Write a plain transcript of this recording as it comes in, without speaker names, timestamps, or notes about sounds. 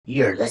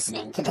You're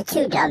listening to the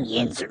two Dum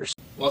Yinzers.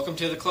 Welcome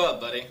to the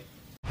club, buddy.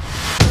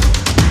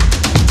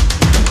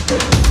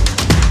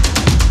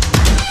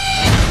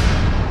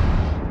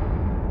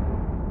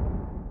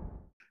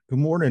 Good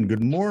morning.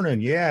 Good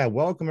morning. Yeah,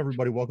 welcome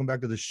everybody. Welcome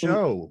back to the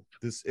show.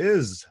 This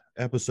is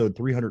episode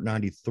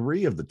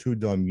 393 of the two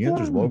Dum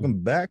Yinzers. Welcome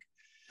back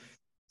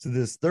to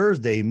this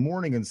Thursday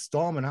morning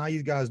installment. How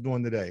you guys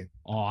doing today?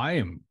 Oh, I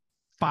am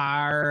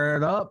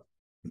fired up.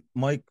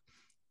 Mike,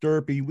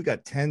 Derpy, we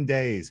got 10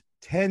 days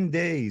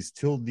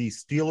till the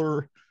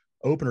Steeler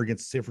opener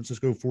against the San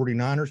Francisco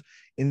 49ers.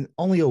 In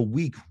only a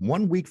week,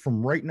 1 week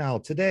from right now,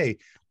 today,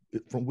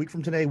 we're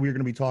going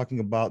to be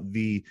talking about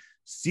the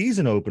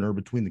season opener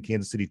between the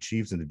Kansas City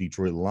Chiefs and the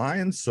Detroit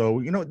Lions.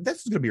 So, this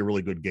is going to be a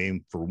really good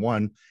game for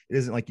one. It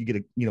isn't like you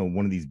get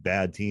one of these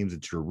bad teams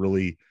that you're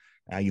really,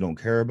 you don't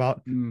care about.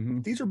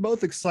 Mm-hmm. These are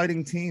both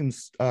exciting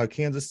teams,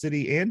 Kansas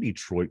City and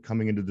Detroit,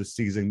 coming into the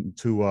season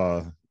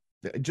to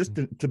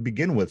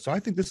begin with. So I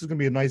think this is going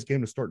to be a nice game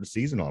to start the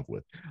season off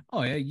with.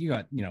 Oh yeah, you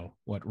got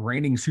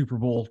reigning Super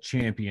Bowl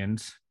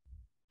champions,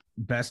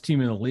 best team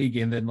in the league,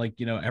 and then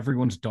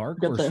everyone's dark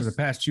horse for the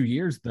past 2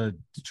 years, the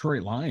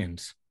Detroit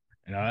Lions.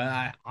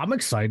 I'm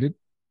excited.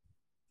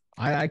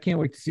 I can't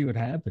wait to see what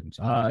happens.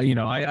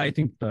 I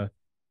think not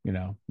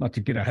to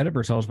get ahead of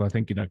ourselves, but I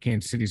think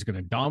Kansas City's going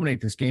to dominate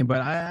this game.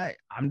 But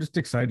I'm just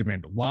excited,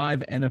 man.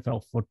 Live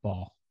NFL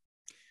football.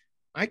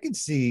 I could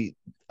see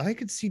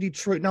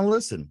Detroit. Now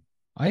listen,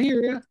 I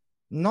hear you.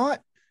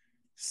 Not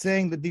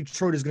saying that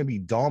Detroit is going to be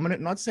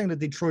dominant, not saying that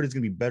Detroit is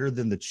going to be better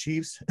than the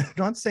Chiefs,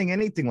 not saying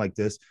anything like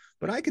this,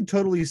 but I could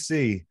totally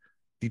see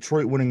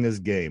Detroit winning this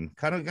game.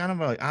 Kind of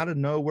out of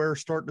nowhere,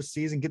 start the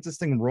season, get this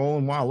thing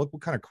rolling. Wow, look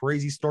what kind of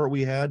crazy start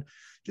we had.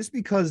 Just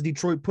because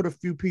Detroit put a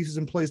few pieces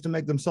in place to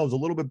make themselves a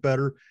little bit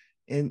better.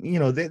 And,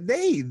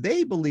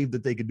 they believe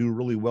that they could do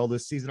really well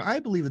this season. I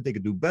believe that they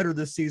could do better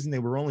this season. They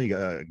were only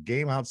a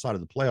game outside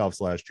of the playoffs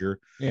last year.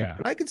 Yeah.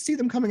 But I could see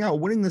them coming out,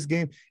 winning this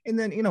game, and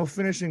then,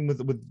 finishing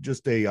with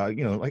just a,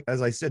 like,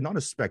 as I said, not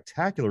a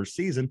spectacular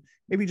season,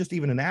 maybe just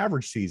even an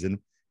average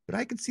season. But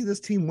I could see this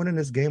team winning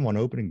this game on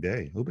opening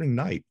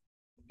night.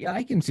 Yeah,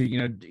 I can see,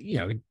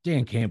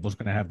 Dan Campbell's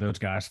going to have those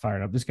guys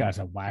fired up. This guy's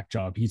a whack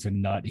job. He's a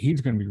nut.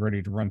 He's going to be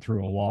ready to run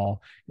through a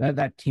wall.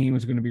 That team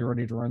is going to be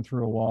ready to run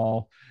through a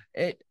wall.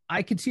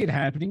 I could see it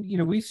happening.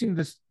 We've seen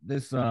this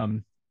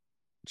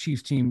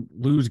Chiefs team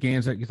lose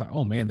games that you thought,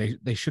 oh man,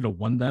 they should have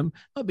won them,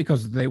 not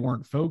because they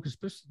weren't focused,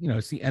 but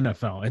it's the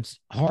NFL. It's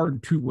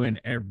hard to win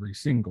every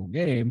single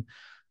game.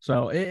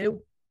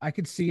 So I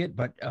could see it,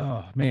 but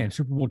oh man,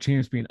 Super Bowl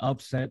champs being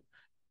upset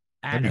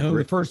at home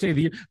the first day of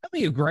the year. That'd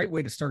be a great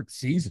way to start the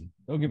season.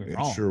 Don't get me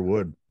wrong. It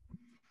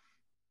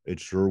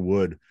sure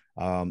would.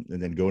 And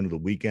then go into the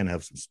weekend,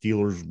 have some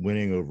Steelers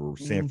winning over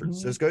San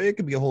Francisco. It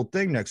could be a whole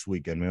thing next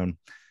weekend, man.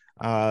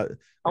 I'm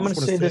going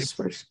to say this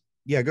first.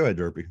 Yeah, go ahead,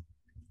 Derpy.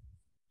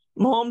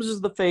 Mahomes is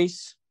the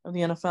face of the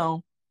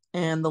NFL,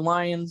 and the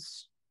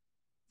Lions,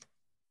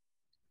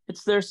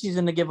 it's their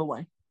season to give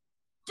away.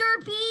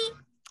 Derpy!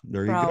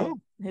 There you go.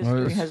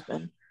 History has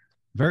been.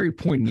 Very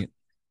poignant.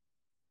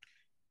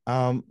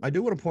 I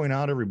do want to point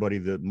out, everybody,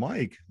 that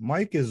Mike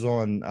is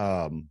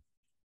on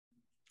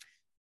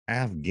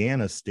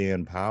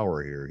Afghanistan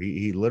power here.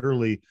 He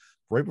literally,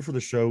 right before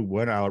the show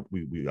went out,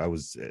 I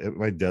was at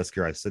my desk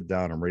here. I sit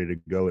down, I'm ready to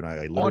go, and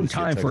I on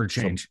time for a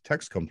change.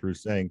 Text come through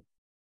saying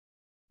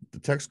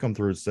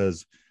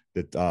says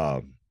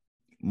that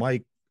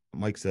Mike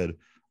said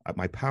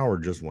my power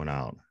just went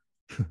out.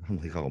 I'm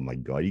like, oh my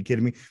God, are you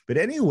kidding me? But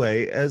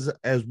anyway, as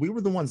we were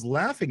the ones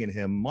laughing at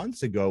him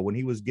months ago when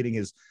he was getting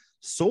his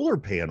solar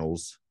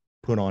panels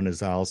put on his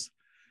house,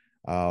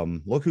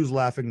 look who's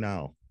laughing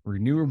now.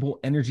 Renewable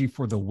energy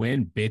for the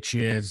win,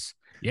 bitches.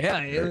 Yeah,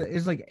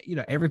 it's like,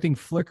 everything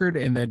flickered,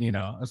 and then,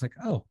 I was like,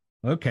 oh,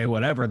 okay,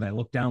 whatever. And I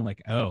looked down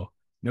like, oh,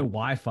 no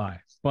Wi-Fi.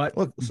 But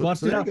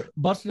busted out the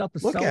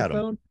cell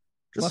phone.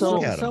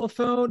 Cell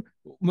phone,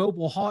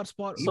 mobile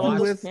hotspot.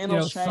 The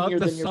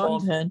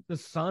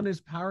sun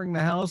is powering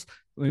the house.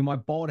 I mean, my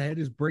bald head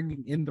is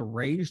bringing in the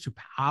rays to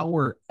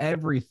power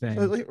everything.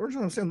 Look, you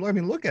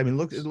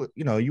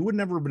would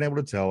never have been able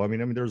to tell. I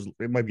mean,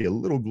 it might be a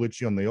little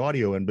glitchy on the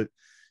audio end, but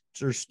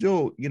there's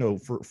still,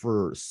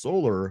 for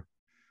solar,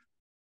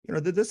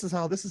 this is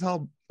how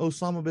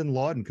Osama bin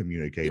Laden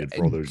communicated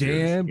for all those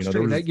years.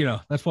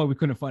 That's why we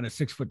couldn't find a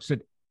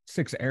 6'6"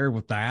 Arab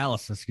with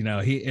dialysis.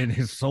 He in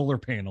his solar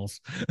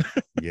panels.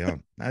 Yeah,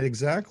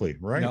 exactly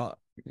right.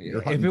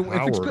 If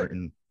it's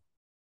good,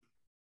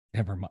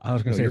 never mind. I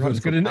was going to say if it was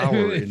good enough.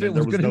 If it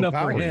was good enough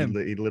for him,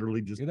 he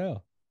literally just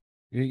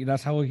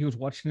that's how he was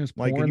watching his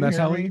porn. Mike, that's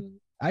how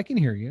I can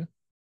hear you.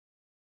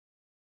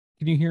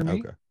 Can you hear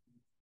me?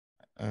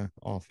 Okay.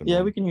 Often.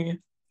 Yeah, we can hear you.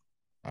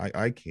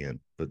 I can't,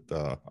 but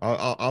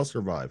I'll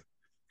survive.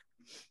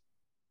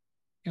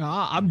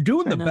 I'm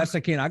doing the best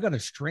I can. I got a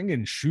string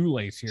and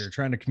shoelace here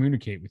trying to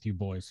communicate with you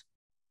boys.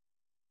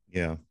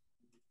 Yeah.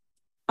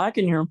 I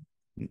can hear him.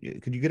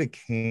 Could you get a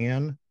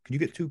can? Could you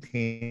get two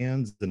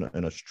cans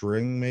and a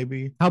string,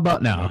 maybe? How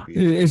about now?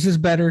 Is this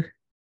better?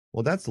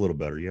 Well, that's a little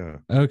better. Yeah.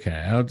 Okay,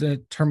 I'll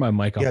turn my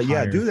mic up. Yeah. Yeah.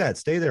 higher. Do that.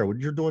 Stay there. What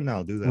you're doing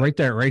now? Do that. Right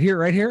there, right here,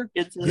 right here.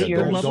 It's Yeah.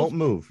 here. Don't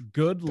move.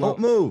 Good. Don't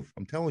move.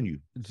 I'm telling you.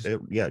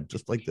 Just- Yeah.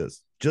 Just like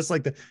this. Just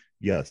like that.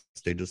 Yes.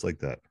 Stay just like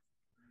that.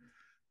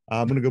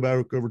 I'm going to go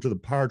back over to the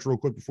Pirates real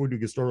quick before we do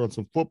get started on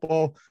some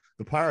football.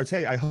 The Pirates,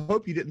 hey, I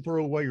hope you didn't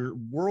throw away your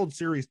World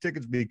Series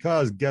tickets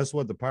because guess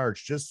what? The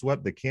Pirates just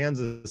swept the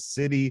Kansas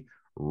City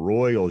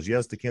Royals.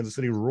 Yes, the Kansas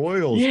City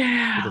Royals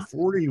Yeah. with a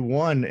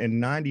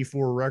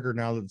 41-94 record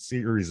now that the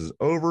series is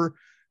over.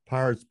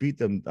 Pirates beat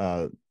them.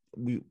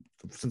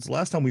 Since the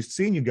last time we've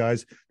seen you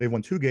guys, they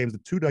won 2 games.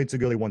 2 nights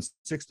ago, they won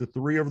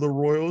 6-3 over the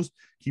Royals.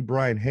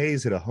 Brian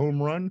Hayes hit a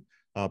home run.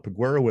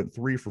 Peguero went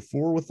 3 for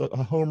 4 with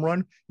a home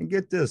run. And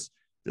get this.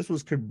 This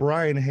was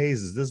Brian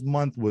Hayes. This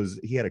month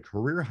he had a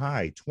career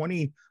high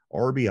 20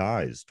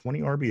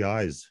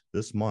 RBIs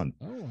this month.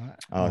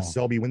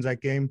 Selby wins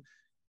that game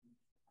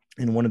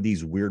in one of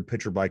these weird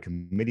pitcher by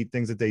committee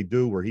things that they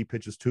do where he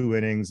pitches 2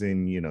 innings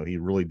and, he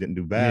really didn't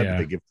do bad, but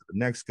they give it to the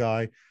next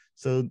guy.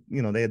 So,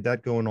 they had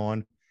that going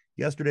on.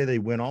 Yesterday, they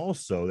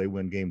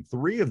win game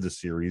 3 of the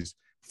series,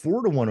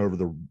 4-1 over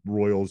the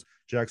Royals.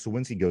 Jack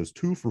Sawinski goes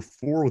 2 for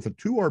 4 with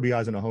 2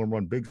 RBIs and a home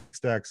run. Big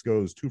Stacks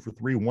goes 2 for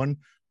 3, 1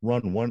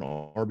 run, 1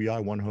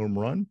 RBI, 1 home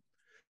run.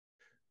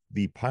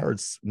 The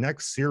Pirates'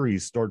 next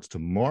series starts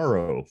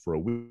tomorrow for a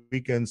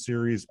weekend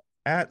series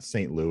at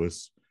St.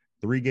 Louis.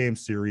 3-game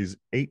series,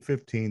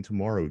 8:15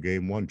 tomorrow.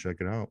 Game 1. Check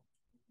it out.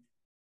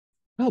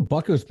 Oh,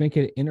 Buccos make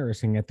it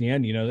interesting at the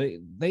end.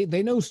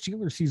 They know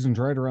Steelers season's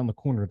right around the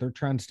corner. They're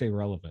trying to stay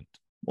relevant.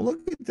 Well,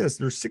 look at this.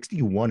 They're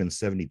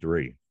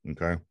 61-73.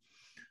 Okay.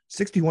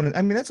 61.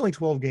 I mean, that's only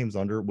 12 games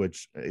under,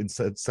 which it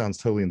sounds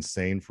totally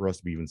insane for us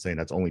to be even saying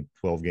that's only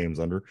 12 games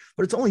under,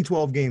 but it's only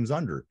 12 games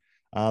under.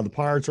 The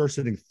Pirates are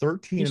sitting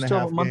 13 and a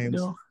half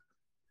games.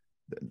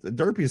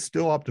 Derpy is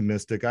still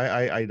optimistic.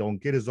 I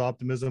don't get his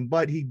optimism,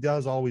 but he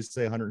does always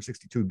say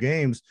 162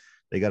 games.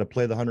 They got to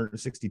play the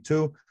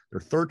 162.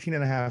 They're 13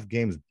 and a half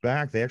games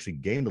back. They actually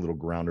gained a little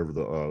ground over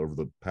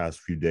the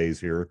past few days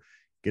here,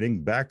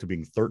 getting back to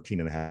being 13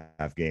 and a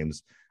half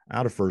games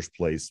out of first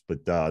place.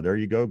 But there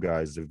you go,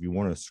 guys. If you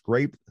want to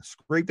scrape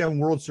down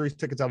World Series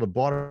tickets out of the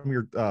bottom of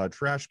your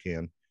trash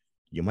can,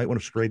 you might want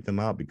to scrape them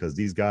out because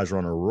these guys are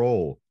on a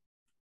roll.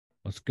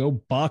 Let's go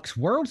Bucks.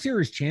 World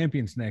Series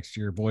champions next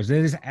year, boys.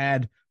 They just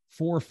add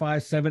 4,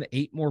 5, 7,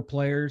 8 more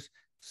players,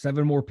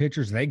 7 more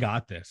pitchers. They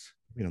got this.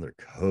 Their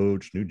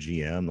coach, new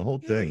GM, the whole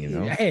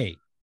thing, Hey,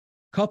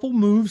 couple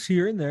moves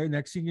here and there.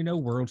 Next thing you know,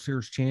 World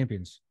Series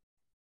champions.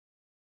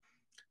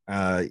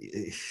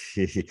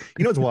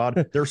 It's wild.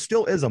 There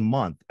still is a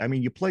month. I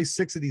mean, you play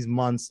 6 of these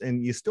months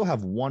and you still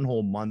have 1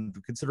 whole month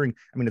considering,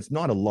 it's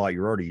not a lot.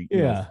 You're already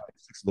 5,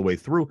 6 of the way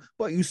through,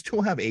 but you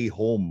still have a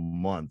whole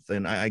month.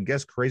 And I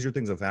guess crazier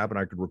things have happened.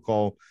 I could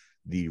recall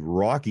the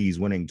Rockies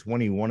winning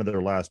 21 of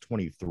their last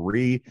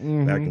 23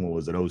 back in, what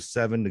was it,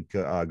 07 to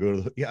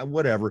go to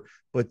whatever.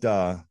 But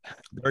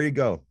there you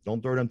go.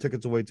 Don't throw them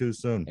tickets away too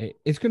soon.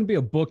 It's going to be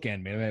a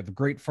bookend, man. They have a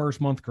great first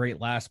month,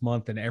 great last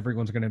month, and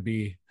everyone's going to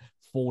be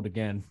fold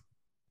again.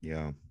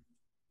 Yeah,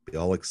 be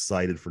all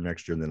excited for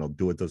next year, and then I'll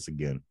do it this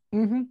again.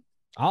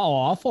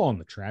 I'll fall in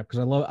the trap because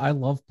I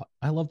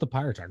love the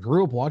Pirates. I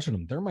grew up watching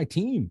them. They're my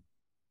team.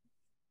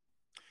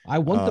 I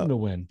want them to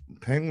win.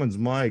 Penguins,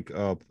 Mike.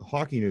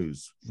 Hockey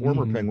news: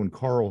 former Penguin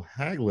Carl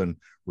Hagelin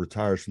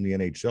retires from the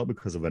NHL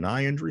because of an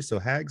eye injury. So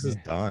Hags is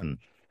done.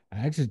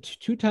 Hags is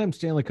 2-time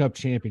Stanley Cup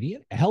champion. He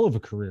had a hell of a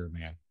career,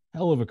 man.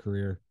 Hell of a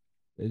career.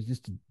 It's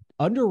just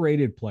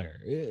underrated player.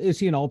 Is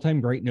he an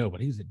all-time great? No, but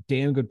he's a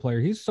damn good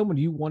player. He's someone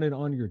you wanted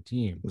on your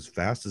team. It was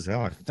fast as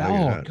hell.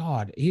 Oh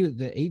God,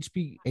 the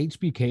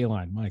HBK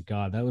line. My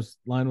God,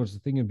 line was the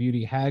thing of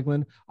beauty.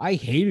 Hagelin. I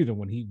hated him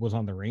when he was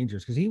on the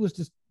Rangers because he was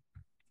just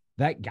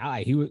that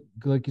guy. He was,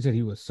 like you said,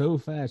 he was so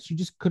fast. You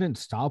just couldn't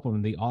stop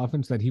him. The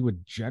offense that he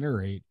would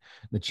generate,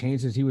 the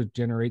chances he would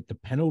generate, the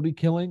penalty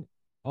killing.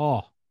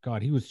 Oh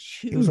God, he was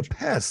huge. He was a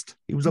pest.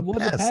 He was a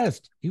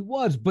pest. He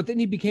was, but then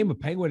he became a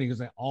Penguin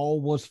because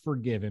all was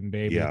forgiven,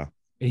 baby. Yeah.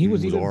 And he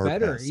was even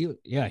better. He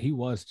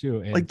was too.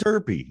 And like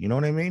Derpy, you know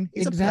what I mean?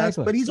 He's a pest,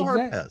 but he's our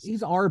pest.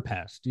 He's our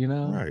pest,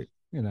 Right.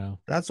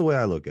 That's the way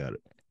I look at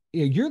it.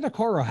 Yeah, you're the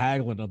Carl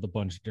Hagelin of the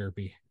bunch,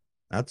 Derpy.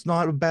 That's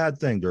not a bad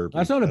thing, Derpy.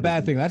 That's not a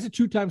bad thing. That's a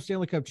 2-time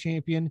Stanley Cup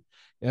champion.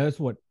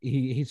 That's what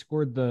he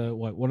scored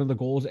one of the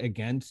goals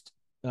against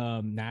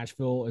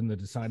Nashville in the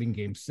deciding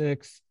game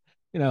 6.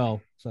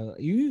 So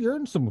you're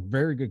in some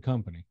very good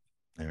company.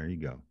 There you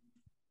go.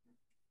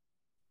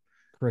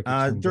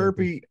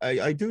 Derpy.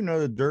 I do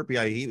know that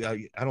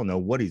Derpy. I don't know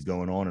what he's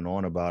going on and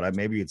on about.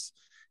 Maybe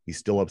he's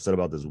still upset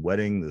about this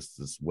wedding,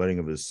 this wedding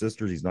of his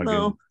sisters. He's not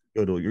going to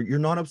go to. You're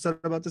not upset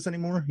about this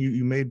anymore.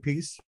 You made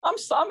peace. I'm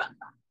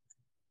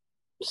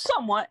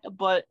somewhat,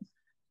 but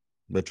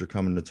you're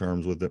coming to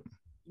terms with it.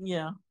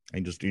 Yeah.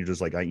 And you're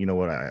just like, you know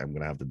what? I'm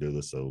going to have to do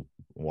this. So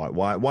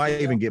why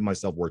even get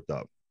myself worked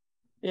up?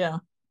 Yeah.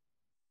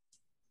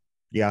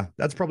 Yeah,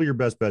 that's probably your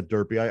best bet,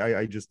 Derpy.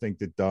 I just think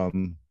that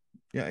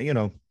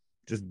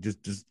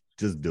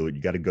just do it.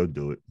 You got to go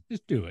do it.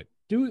 Just do it.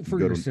 Do it for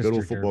your sister. Go to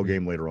a football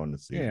game later on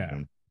this season. Yeah.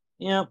 Man.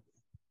 Yep.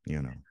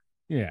 You know.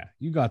 Yeah,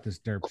 you got this,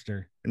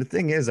 Derpster. And the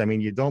thing is, I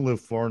mean, you don't live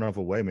far enough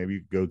away. Maybe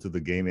you could go to the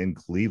game in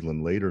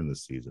Cleveland later in the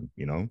season,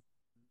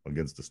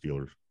 against the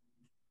Steelers.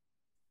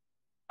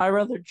 I'd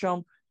rather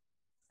jump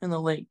in the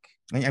lake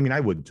I mean, I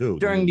would too.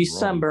 during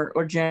December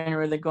or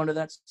January than go to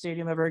that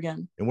stadium ever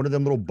again. And one of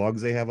them little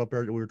bugs they have up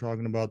there that we were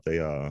talking about, they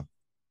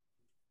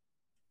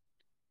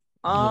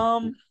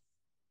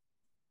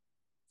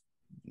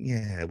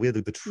yeah, we had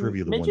the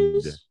trivia, the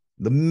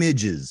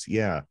midges,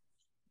 yeah.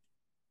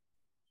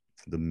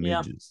 The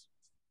midges. Yeah.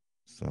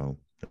 So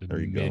there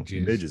you go.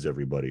 Midges,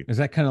 everybody. Is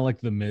that kind of like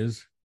the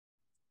Miz?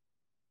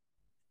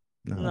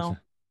 No.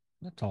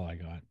 That's all I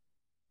got.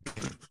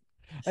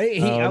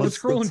 I was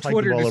scrolling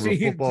Twitter to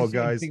see if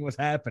anything was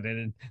happening,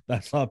 and I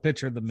saw a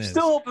picture of the Miz.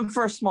 Still open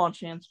for a small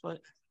chance, but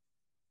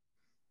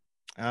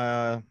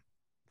a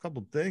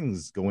couple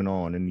things going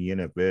on in the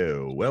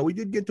NFL. Well, we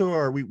did get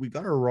to we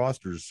got our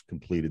rosters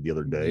completed the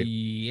other day.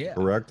 Yeah.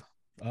 Correct?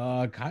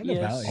 Kind of.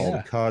 Yes. All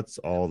the cuts,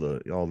 all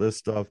this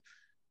stuff.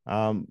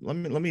 Let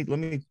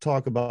me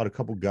talk about a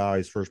couple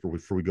guys first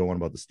before we go on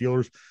about the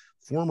Steelers.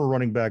 Former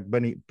running back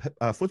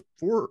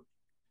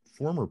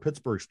former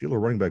Pittsburgh Steeler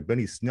running back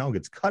Benny Snell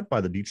gets cut by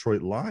the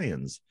Detroit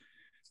Lions.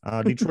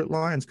 Detroit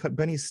Lions cut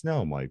Benny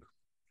Snell, Mike.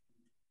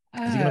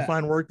 Is he going to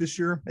find work this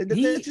year?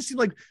 It just seemed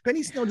like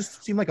Benny Snell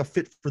just seemed like a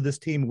fit for this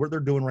team, where they're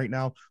doing right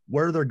now,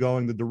 where they're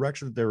going, the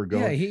direction that they were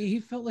going. Yeah, he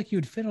felt like he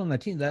would fit on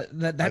that team.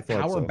 That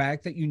power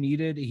back that you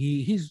needed.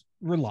 He's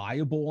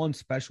reliable on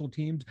special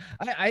teams.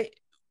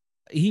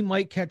 He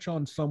might catch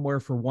on somewhere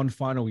for one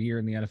final year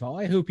in the NFL.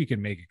 I hope he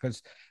can make it,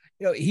 because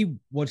he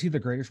the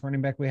greatest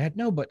running back we had?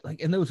 No, but like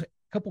in those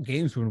couple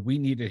games when we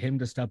needed him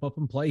to step up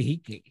and play,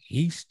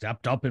 he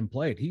stepped up and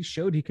played. He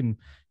showed he can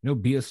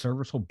be a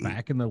serviceable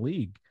back in the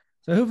league.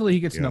 So hopefully he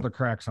gets another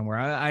crack somewhere.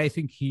 I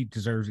think he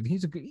deserves it.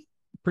 He's a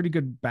pretty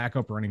good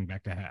backup running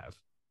back to have.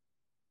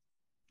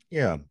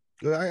 Yeah,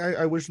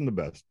 I wish him the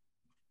best.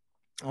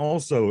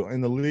 Also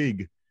in the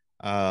league,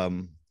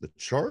 the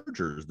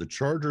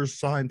Chargers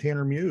signed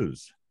Tanner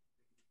Muse.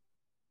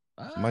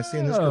 Am I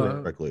seeing this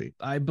correctly?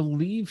 I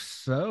believe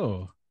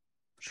so.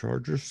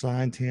 Chargers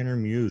signed Tanner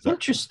Muse.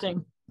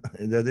 Interesting.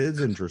 That is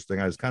interesting.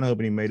 I was kind of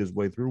hoping he made his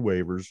way through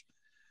waivers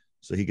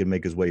so he could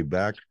make his way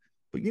back.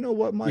 But you know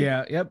what, Mike?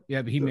 Yeah,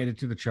 yep. He made it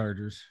to the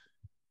Chargers.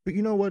 But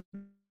you know what?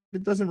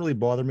 It doesn't really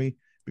bother me,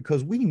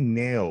 because we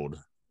didn't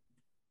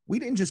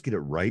just get it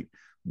right.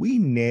 We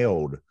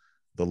nailed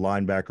the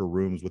linebacker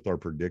rooms with our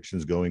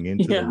predictions going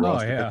into the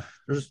roster.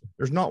 Oh, yeah.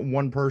 There's not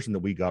one person that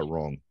we got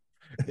wrong.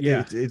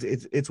 Yeah.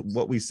 It's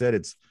what we said.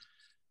 It's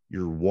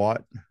your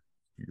Watt,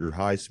 your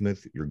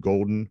Highsmith, your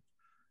Golden,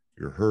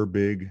 your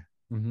Herbig,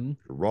 your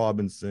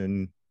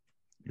Robinson,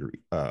 your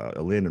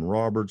Landon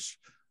Roberts,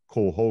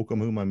 Cole Holcomb.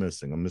 Who am I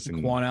missing? I'm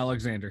missing Quan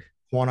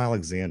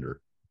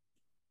Alexander.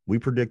 We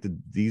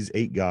predicted these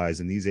 8 guys,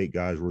 and these 8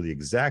 guys were the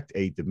exact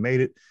 8 that made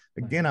it.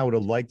 Again, I would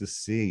have liked to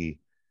see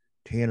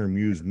Tanner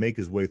Muse make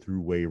his way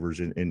through waivers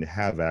and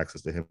have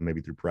access to him,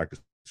 maybe through practice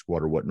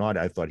squad or whatnot.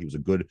 I thought he was a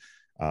good,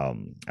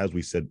 as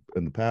we said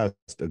in the past,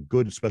 a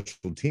good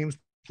special teams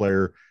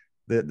player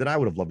that I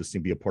would have loved to see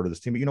be a part of this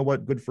team. But you know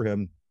what? Good for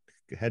him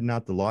heading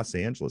out to Los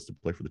Angeles to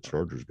play for the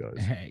Chargers, guys.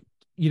 Hey,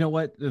 you know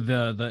what?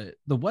 The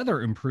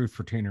weather improved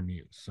for Tanner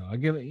Muse, so I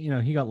give it.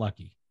 He got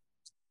lucky.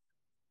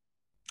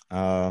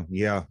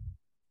 Yeah.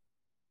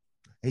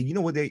 Hey, you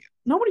know what?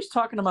 Nobody's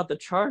talking about the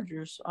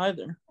Chargers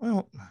either.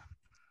 Well,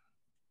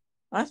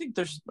 I think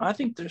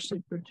they're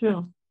sleeper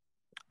too.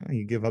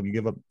 You give up,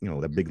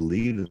 that big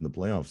lead in the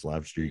playoffs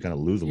last year. You kind of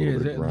lose a little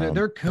bit of ground.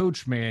 Their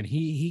coach, man,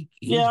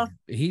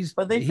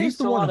 but they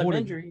faced a lot of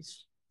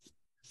injuries.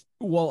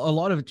 Well, a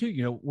lot of it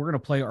too. We're going to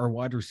play our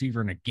wide receiver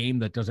in a game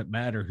that doesn't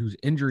matter, who's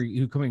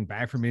coming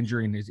back from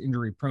injury and is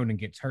injury prone and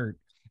gets hurt.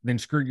 Then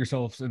screw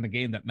yourselves in the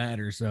game that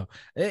matters. So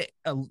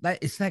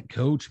it's that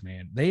coach,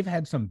 man. They've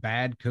had some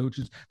bad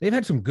coaches. They've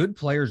had some good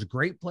players,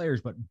 great players,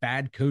 but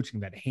bad coaching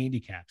that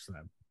handicaps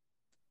them.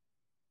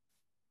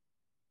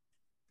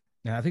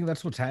 Yeah, I think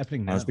that's what's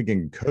happening now.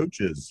 Speaking of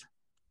coaches,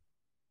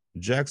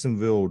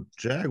 Jacksonville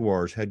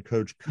Jaguars head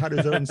coach cut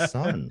his own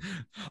son.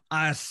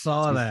 I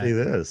saw that. See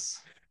this.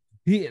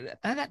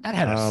 That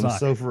had to suck.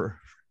 So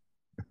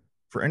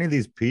for any of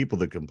these people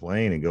that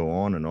complain and go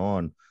on and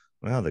on,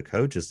 well, the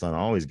coach's son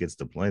always gets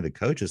to play. The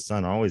coach's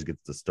son always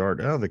gets to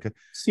start. Oh, there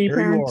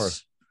you are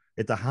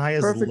at the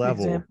highest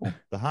level, example.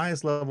 The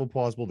highest level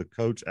possible. The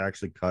coach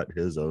actually cut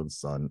his own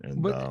son,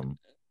 and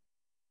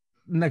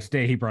next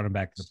day he brought him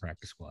back to the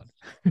practice squad.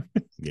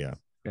 Yeah.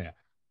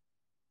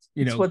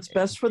 It's what's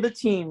best for the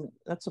team.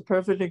 That's a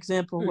perfect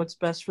example of what's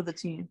best for the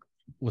team.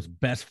 What's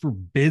best for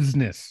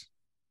business.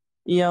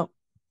 Yep.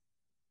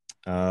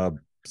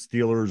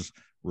 Steelers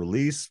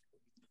release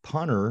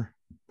punter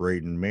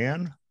Braden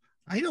Mann.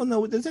 I don't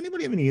know. Does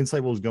anybody have any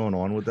insight what was going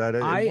on with that?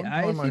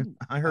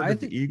 I heard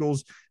that the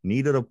Eagles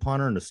needed a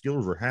punter and the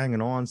Steelers were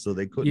hanging on, so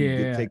they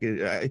couldn't take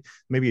it.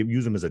 Maybe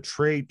use him as a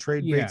trade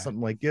bait,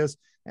 something like this.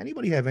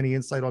 Anybody have any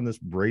insight on this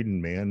Braden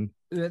Mann?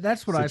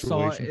 That's what situation?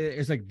 I saw.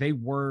 It's like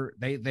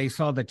they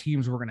saw the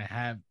teams were going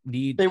to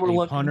need They were a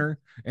looking. punter,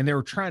 and they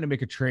were trying to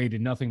make a trade,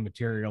 and nothing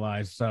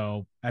materialized.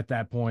 So at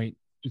that point,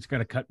 it's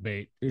going to cut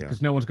bait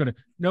because no one's going to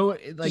know.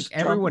 Like Just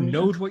everyone drop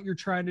 'em, knows what you're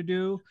trying to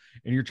do,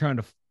 and you're trying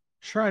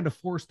to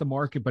force the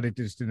market, but it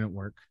just didn't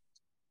work.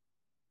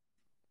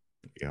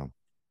 Yeah.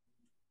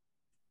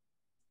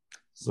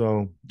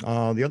 So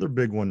the other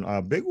big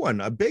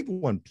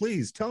one,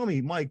 please tell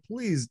me, Mike,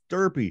 please,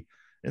 Derpy,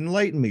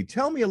 enlighten me.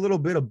 Tell me a little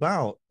bit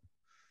about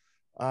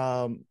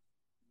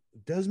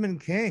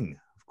Desmond King.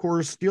 Of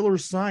course,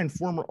 Steelers signed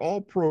former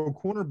All-Pro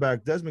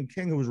cornerback Desmond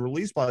King, who was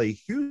released by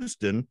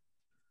Houston.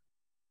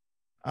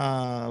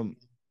 I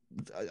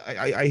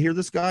hear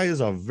this guy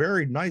is a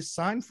very nice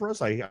sign for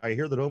us. I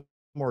hear that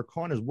Omar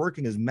Khan is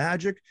working his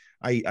magic.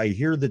 I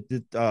hear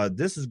that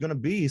this is going to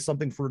be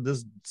something for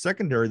this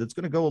secondary that's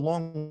going to go a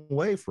long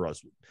way for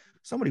us.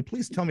 Somebody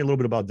please tell me a little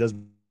bit about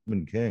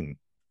Desmond King.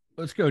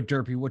 Let's go,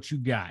 Derpy. What you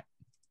got?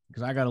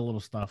 Because I got a little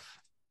stuff.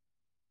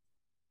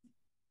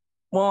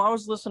 Well, I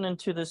was listening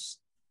to this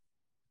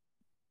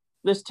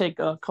take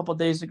a couple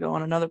days ago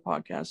on another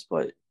podcast,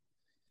 but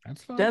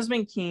That's fine.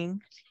 Desmond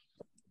King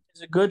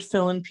is a good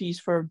fill-in piece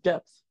for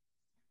depth.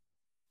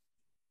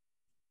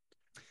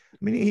 I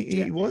mean,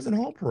 he was an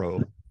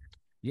All-Pro.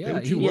 Yeah,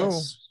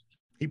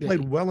 He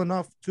played well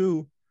enough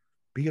to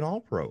be an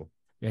All-Pro.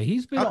 Yeah,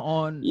 he's been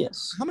on.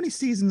 Yes. How many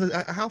seasons?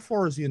 How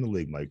far is he in the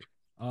league, Mike?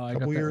 I Couple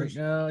got that years?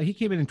 right. He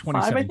came in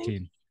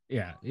 2017.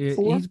 Yeah, he's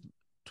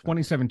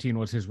 2017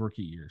 was his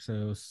rookie year,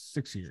 so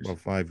 6 years. About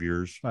 5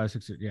 years.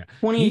 5-6 years. Yeah,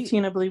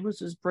 2018, I believe, was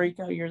his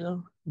breakout year,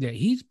 though. yeah,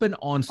 he's been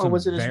on some. Or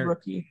was it his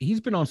rookie?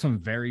 He's been on some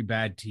very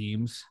bad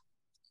teams,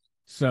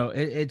 so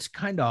it's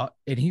kind of,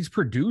 and he's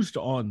produced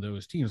on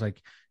those teams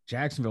like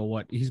Jacksonville.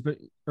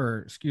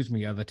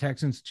 The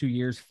Texans 2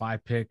 years,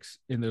 5 picks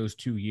in those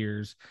 2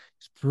 years.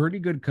 He's a pretty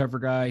good cover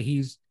guy.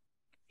 He's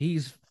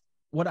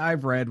what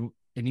I've read,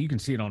 and you can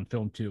see it on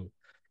film too.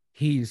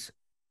 He's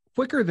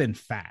quicker than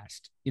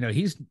fast.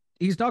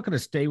 He's not going to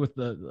stay with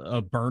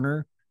a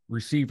burner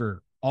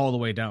receiver all the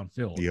way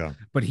downfield. Yeah.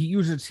 But he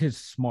uses his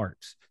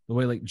smarts the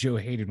way like Joe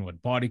Hayden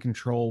would. Body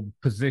control,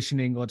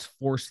 positioning, let's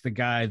force the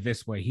guy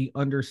this way. He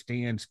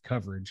understands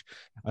coverage.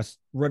 I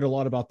read a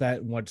lot about that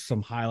and watched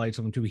some highlights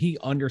of him too. He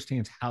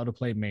understands how to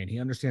play man. He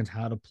understands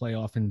how to play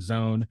off in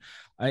zone.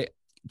 I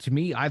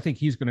think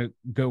he's going to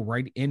go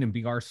right in and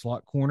be our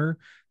slot corner,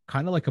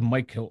 kind of like a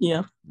Mike Hilton.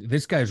 Yeah.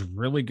 This guy's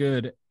really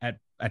good at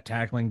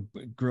tackling,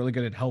 really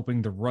good at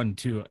helping the run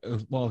too,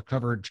 as well as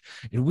coverage.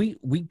 And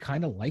we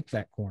kind of like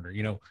that corner.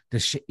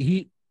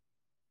 He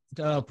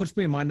puts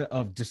me in mind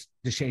of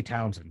Deshae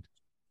Townsend.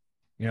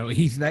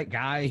 He's that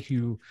guy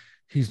who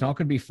he's not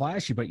going to be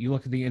flashy, but you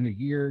look at the end of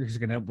the year, he's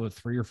going to have with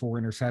 3 or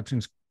 4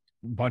 interceptions,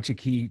 a bunch of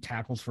key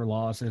tackles for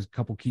losses, a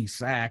couple key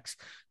sacks.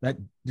 That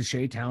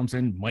Deshae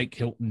Townsend, Mike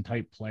Hilton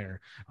type player.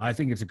 I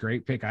think it's a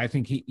great pick. I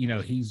think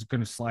he's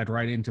going to slide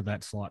right into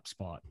that slot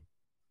spot.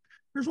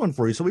 Here's one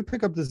for you. So we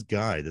pick up this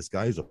guy. This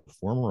guy is a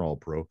former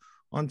All-Pro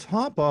on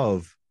top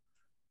of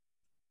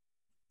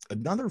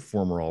another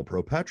former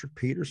All-Pro, Patrick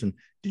Peterson.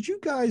 Did you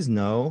guys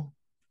know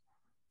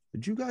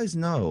that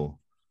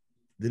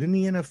in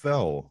the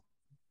NFL,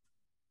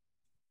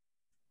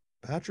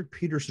 Patrick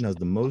Peterson has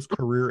the most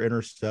career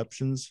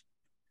interceptions?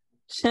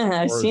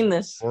 I've seen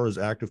this. As far as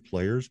active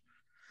players.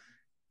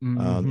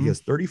 Mm-hmm. He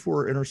has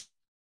 34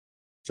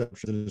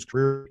 interceptions in his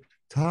career,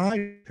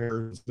 tied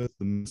with the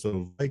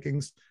Minnesota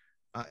Vikings.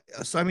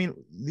 So I mean,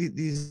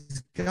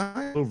 these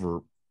guys over,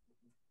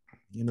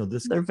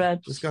 They're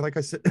vets. This guy, like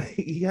I said,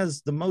 he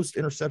has the most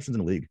interceptions in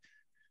the league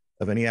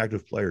of any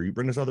active player. You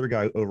bring this other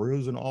guy over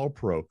who's an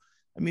All-Pro.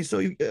 I mean,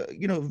 so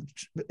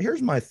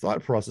here's my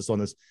thought process on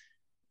this.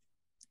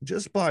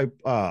 Just by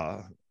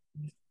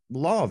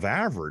law of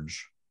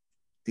average,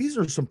 these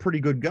are some pretty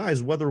good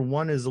guys. Whether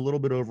one is a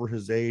little bit over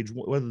his age,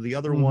 whether the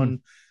other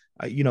one,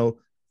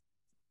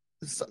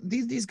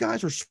 these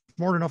guys are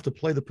smart enough to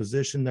play the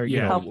position. They're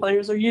how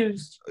players are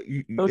used.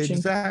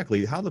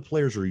 Exactly how the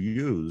players are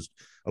used,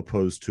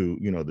 opposed to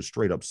the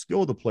straight up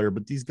skill of the player.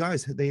 But these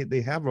guys,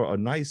 they have a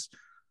nice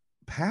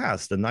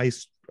past, a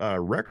nice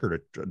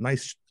record, a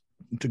nice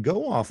to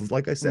go off of.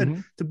 Like I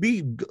said, to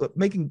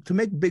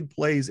make big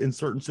plays in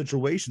certain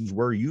situations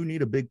where you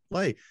need a big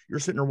play. You're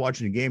sitting there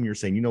watching a game, and you're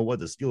saying, you know what,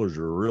 the Steelers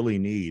really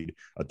need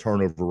a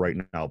turnover right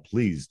now,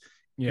 please.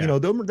 Yeah.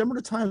 Them are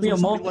the times when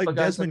somebody like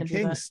Desmond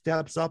King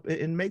steps up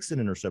and makes an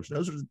interception.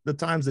 Those are the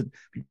times that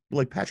people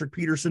like Patrick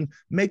Peterson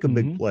make a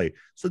big play.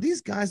 So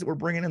these guys that we're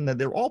bringing in, that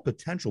they're all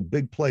potential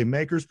big play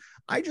makers.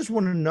 I just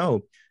want to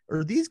know,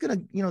 are these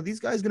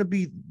guys going to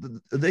be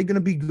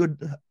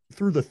good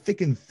through the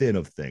thick and thin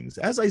of things?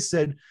 As I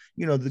said,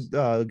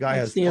 the guy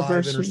has 5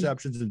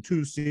 interceptions in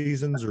 2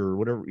 seasons or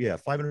whatever. Yeah,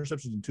 5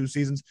 interceptions in 2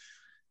 seasons.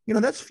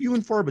 That's few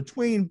and far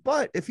between.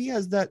 But if he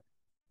has that,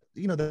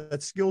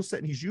 that skill set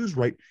and he's used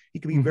right, he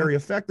can be very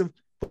effective.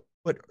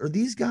 But are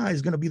these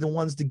guys going to be the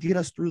ones to get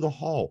us through the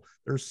haul?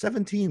 There's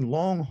 17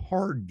 long,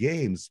 hard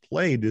games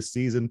played this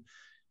season.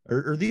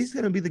 Are these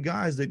going to be the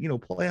guys that,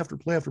 play after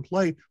play after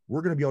play,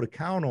 we're going to be able to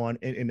count on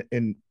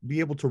and be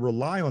able to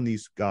rely on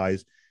these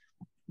guys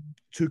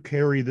to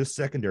carry this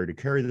secondary, to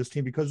carry this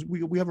team? Because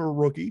we have a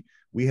rookie.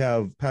 We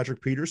have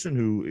Patrick Peterson,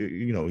 who,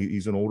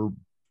 he's an older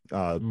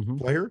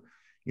player,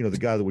 the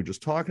guy that we're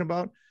just talking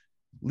about.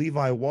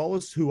 Levi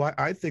Wallace, who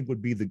I think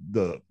would be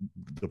the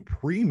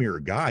premier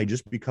guy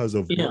just because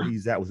of where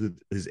he's at with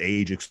his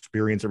age,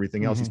 experience,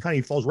 everything else.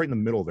 He falls right in the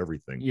middle of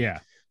everything. Yeah.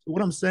 So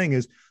what I'm saying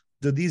is,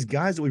 do these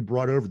guys that we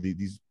brought over,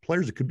 these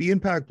players that could be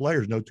impact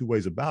players, no two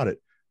ways about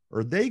it,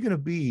 are they going to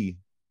be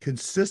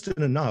consistent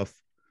enough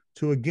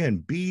to, again,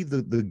 be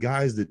the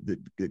guys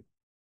that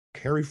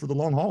carry for the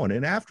long haul?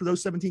 And after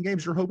those 17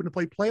 games, you're hoping to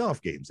play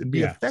playoff games and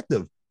be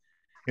effective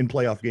in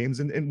playoff games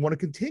and want to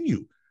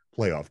continue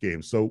playoff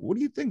games. So what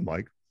do you think,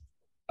 Mike?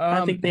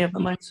 I think they have the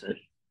mindset.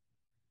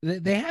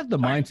 They have the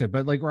mindset,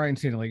 but like Ryan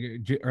said, like,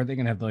 are they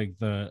going to have like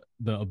the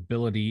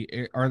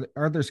ability?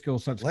 Are their skill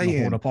sets going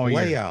to hold up all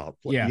year? Play out.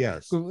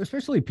 Yes.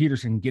 Especially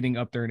Peterson getting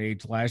up there in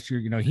age last year.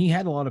 He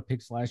had a lot of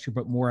picks last year,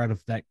 but more out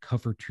of that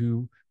cover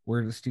two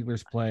where the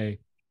Steelers play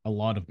a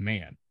lot of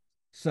man.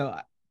 So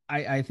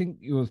I think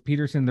with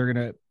Peterson, they're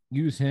going to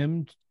use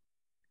him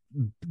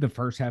the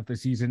first half of the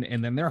season,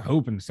 and then they're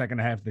hoping the second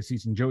half of the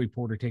season Joey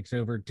Porter takes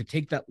over to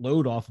take that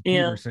load off of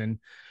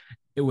Peterson.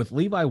 With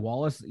Levi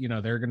Wallace,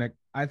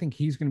 I think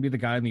he's gonna be the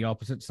guy on the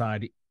opposite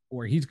side,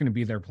 or he's gonna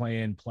be there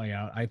play in, play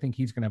out. I think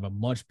he's gonna have a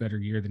much better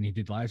year than he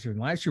did last year.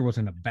 And last year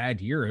wasn't a bad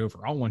year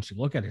overall once you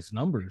look at his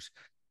numbers.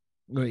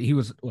 He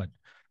was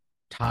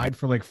tied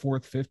for like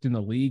 4th, 5th in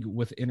the league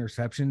with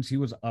interceptions. He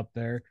was up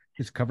there.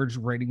 His coverage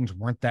ratings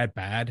weren't that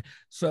bad.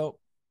 So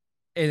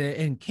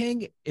and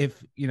King,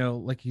 if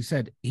like you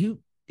said,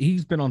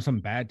 he's been on some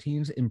bad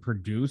teams and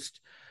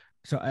produced.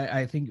 So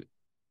I think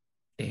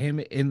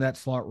him in that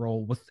slot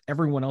role with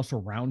everyone else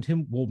around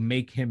him will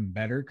make him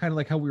better. Kind of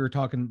like how we were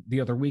talking the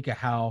other week of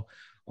how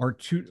our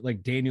two,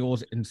 like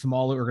Daniels and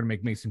Samala, are going to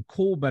make Mason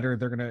Cole better.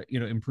 They're going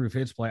to, improve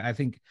his play. I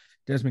think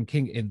Desmond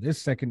King in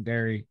this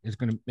secondary is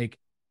going to make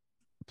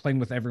playing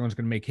with everyone's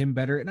going to make him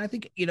better. And I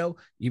think,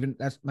 even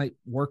that might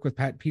work with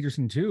Pat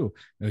Peterson too.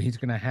 He's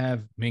going to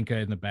have Minka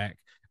in the back,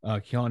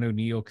 Keanu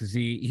Neal,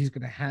 Kazee. He's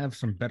going to have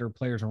some better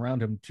players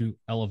around him to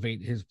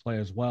elevate his play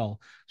as well.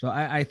 So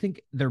I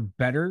think they're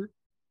better.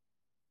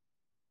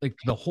 Like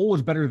the whole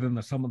is better than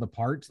the sum of the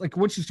parts. Like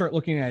once you start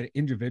looking at it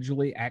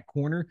individually at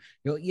corner,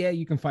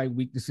 you can find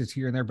weaknesses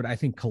here and there, but I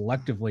think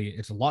collectively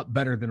it's a lot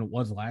better than it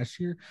was last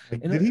year.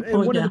 And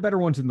one of the better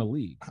ones in the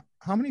league.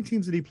 How many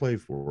teams did he play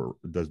for,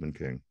 Desmond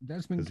King?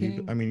 Desmond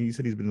King. He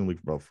said he's been in the league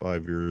for about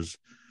 5 years.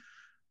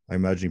 I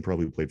imagine he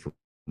probably played for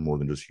more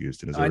than just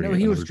Houston. I know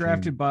he was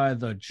drafted by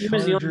the Chargers. He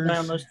was the only guy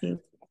on those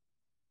teams.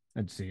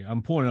 Let's see.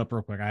 I'm pulling it up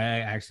real quick.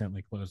 I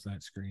accidentally closed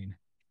that screen.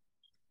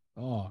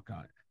 Oh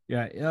God.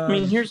 Yeah.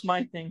 Here's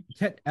my thing.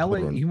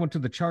 LA, he went to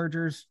the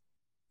Chargers,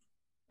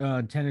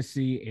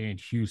 Tennessee, and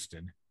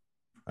Houston.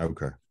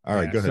 Okay. All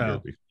right. Go ahead,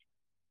 Derby.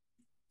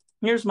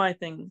 Here's my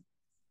thing.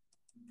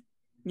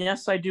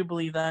 Yes, I do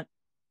believe that.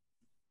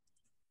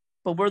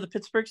 But we're the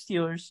Pittsburgh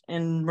Steelers,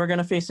 and we're going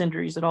to face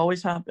injuries. It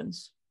always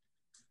happens.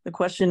 The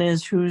question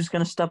is, who's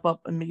going to step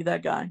up and be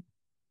that guy?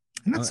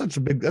 And that's such a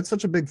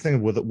big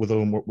thing with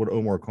what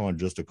Omar Khan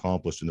just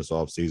accomplished in this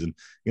offseason.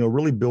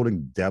 Really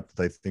building depth,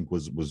 I think,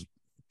 was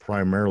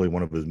primarily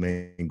one of his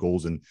main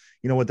goals. And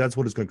you know what, that's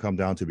what it's going to come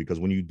down to, because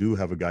when you do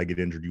have a guy get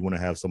injured, you want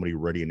to have somebody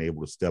ready and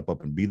able to step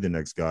up and be the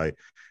next guy. And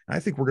I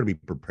think we're going to be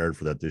prepared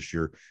for that this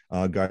year.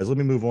 Guys, let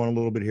me move on a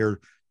little bit here.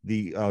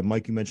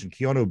 Mike, you mentioned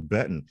Keanu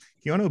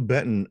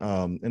Benton,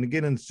 and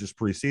again, it's just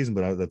preseason,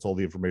 but that's all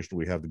the information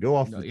we have to go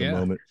off at the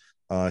moment.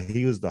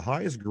 He was the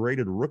highest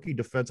graded rookie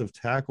defensive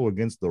tackle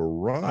against the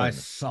run. I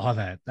saw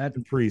that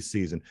in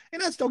preseason.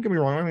 And don't get me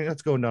wrong.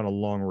 That's going down a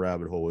long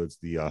rabbit hole. It's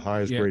the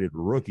highest graded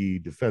rookie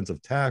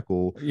defensive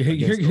tackle.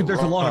 There's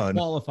a lot of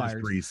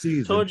qualifiers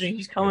preseason. Told you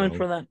he's coming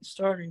for that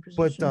starting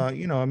position.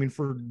 But,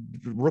 for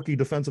rookie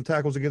defensive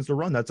tackles against the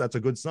run, that's a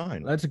good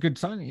sign. That's a good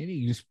sign.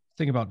 You just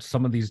think about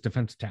some of these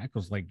defensive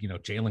tackles, like,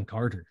 Jalen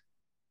Carter.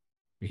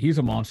 He's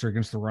a monster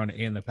against the run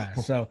and the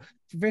pass. So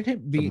he's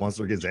a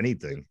monster against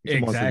anything. He's a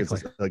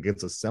monster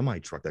against a semi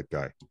truck. That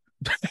guy,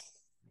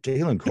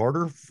 Jalen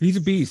Carter, he's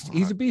a beast.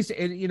 He's a beast.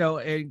 And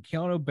and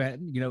Keanu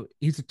Benton,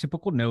 he's a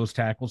typical nose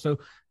tackle. So of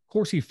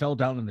course he fell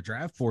down in the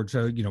draft board.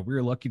 So we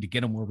were lucky to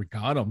get him where we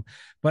got him.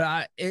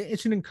 But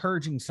it's an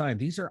encouraging sign.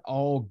 These are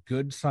all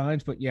good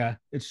signs. But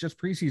it's just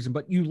preseason.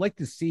 But you like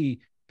to see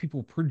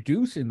people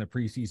produce in the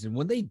preseason.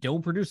 When they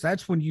don't produce,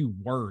 that's when you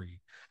worry.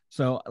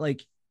 So I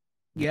like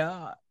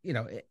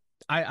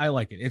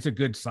it. It's a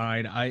good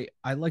sign. I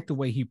like the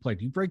way he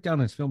played. You break down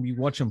his film, you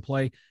watch him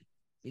play.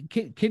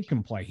 Kid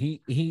can play.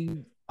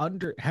 He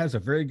has a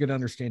very good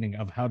understanding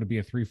of how to be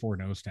a 3-4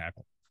 nose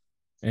tackle,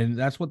 and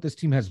that's what this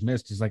team has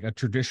missed, is like a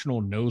traditional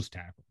nose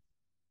tackle.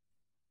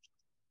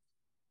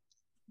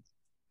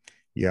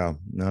 Yeah,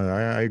 no,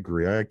 I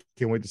agree. I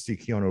can't wait to see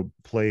Keanu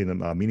play in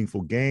a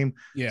meaningful game.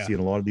 Yeah, seeing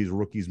a lot of these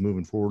rookies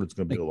moving forward, it's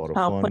going to be a lot of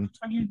fun.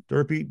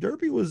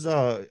 Derpy was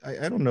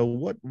I don't know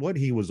what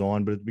he was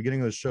on, but at the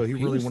beginning of the show, he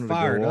really wanted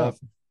to go off.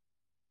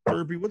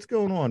 Derby, what's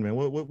going on, man?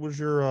 What was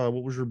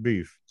your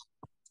beef?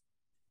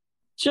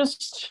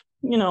 Just,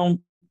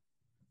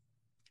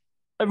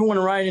 everyone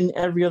riding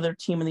every other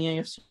team in the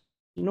AFC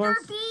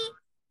North Derpy.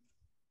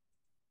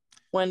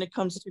 when it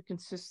comes to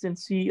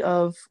consistency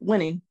of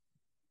winning.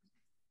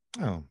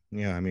 Oh,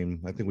 yeah. I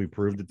mean, I think we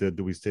proved it. Did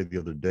we say the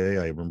other day?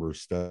 I remember a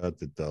stat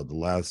that the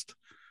last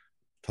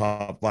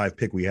top 5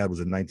 pick we had was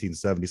in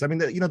 1970s. I mean,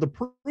 the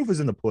proof is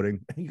in the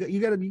pudding. You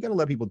got to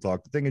let people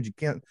talk. The thing is, you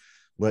can't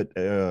let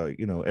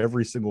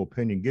every single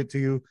opinion get to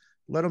you.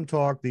 Let them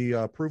talk.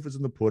 The proof is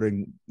in the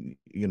pudding.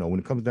 When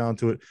it comes down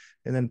to it,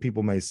 and then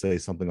people may say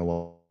something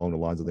along the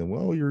lines of them.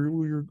 Well,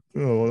 you're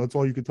that's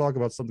all you could talk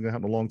about, something that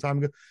happened a long time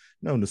ago.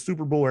 No, in the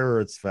Super Bowl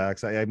era, it's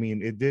facts. I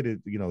mean, it did it.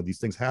 These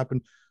things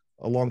happened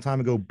a long time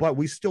ago, but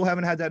we still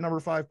haven't had that number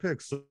 5 pick.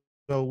 So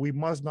we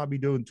must not be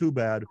doing too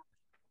bad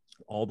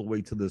all the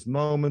way to this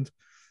moment.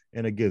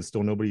 And again,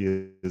 still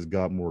nobody has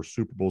got more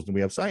Super Bowls than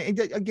we have. So I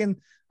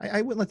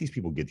wouldn't let these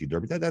people get to you,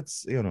 Derby.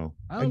 That's again,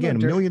 a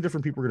million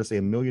different people are going to say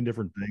a million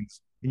different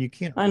things, and you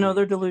can't. I know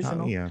they're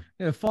delusional. Yeah,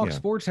 Fox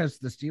Sports has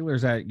the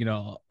Steelers at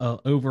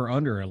over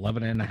under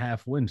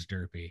 11.5 wins.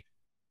 Derby,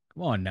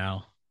 come on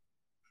now.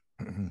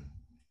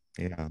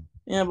 Yeah,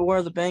 but where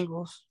are the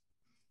Bengals?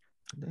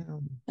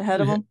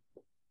 Ahead of them.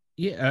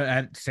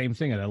 Yeah, same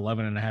thing at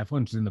 11.5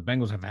 wins. And the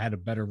Bengals have had a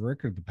better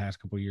record the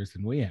past couple of years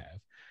than we have.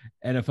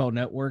 NFL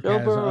Network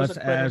has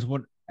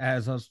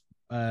us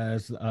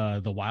as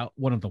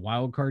one of the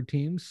wild card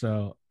teams.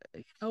 So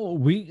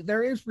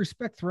there is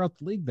respect throughout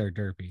the league there,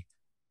 Derpy.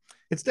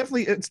 It's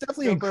definitely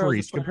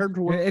increased compared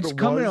to what it's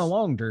coming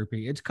along,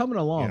 Derpy. It's coming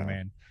along,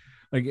 man.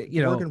 Like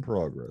work in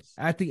progress.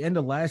 At the end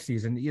of last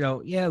season,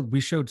 we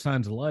showed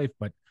signs of life,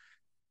 but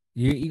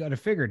you got to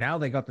figure now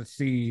they got to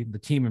see the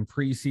team in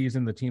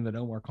preseason, the team that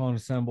Omar Khan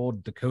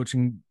assembled, the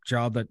coaching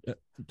job that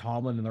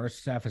Tomlin and the rest of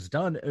the staff has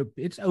done.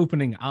 It's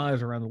opening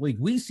eyes around the league.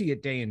 We see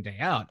it day in, day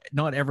out.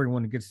 Not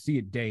everyone gets to see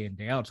it day in,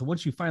 day out. So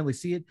once you finally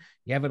see it,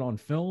 you have it on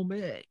film,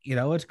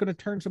 it's going to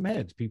turn some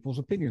heads. People's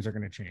opinions are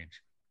going to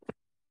change.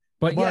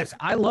 But yes,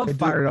 I love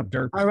fired up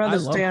Derpy. I'd rather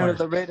stay under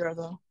the radar,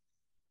 though.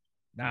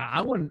 Nah,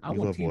 I want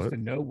teams to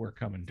know we're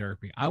coming,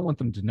 Derpy. I want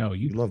them to know.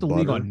 You put the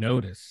league on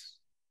notice.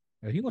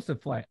 He wants to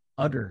fly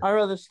under. I'd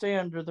rather stay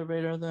under the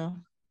radar, though.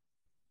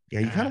 Yeah,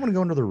 you kind of want to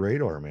go under the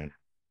radar, man.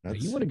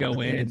 You want to go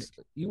in.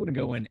 You want to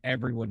go in.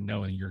 Everyone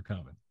knowing you're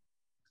coming.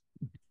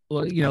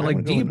 Well, like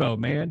Debo,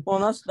 man. Well,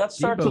 that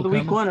starts with the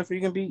week 1 if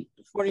you're gonna beat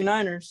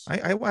 49ers.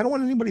 I don't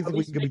want anybody to think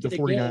we can beat the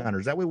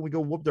 49ers. That way we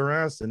go whoop their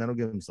ass and that'll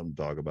give them something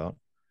to talk about.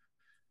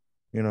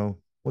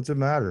 What's it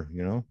matter?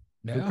 Who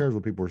cares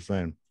what people are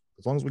saying?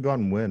 As long as we go out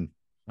and win.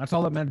 That's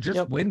all that matters.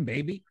 Just win,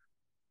 baby.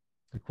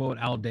 To quote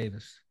Al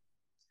Davis.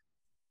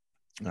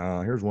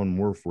 Here's one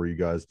more for you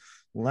guys.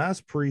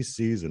 Last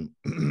preseason,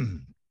 2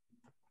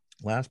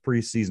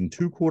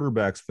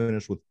 quarterbacks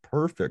finished with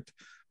perfect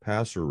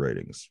passer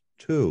ratings.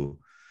 2.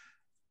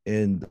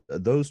 And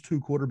those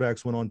 2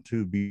 quarterbacks went on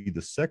to be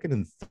the second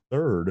and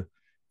third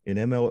in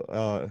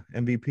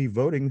MVP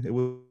voting. It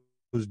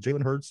was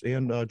Jalen Hurts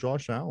and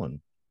Josh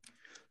Allen.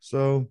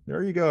 So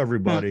there you go,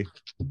 everybody.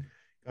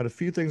 Got a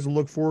few things to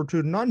look forward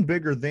to. None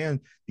bigger than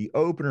the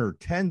opener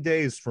 10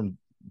 days from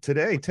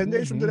today. 10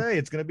 days from today,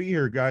 it's going to be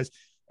here, guys.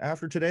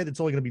 After today, that's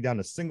only going to be down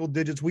to single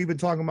digits. We've been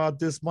talking about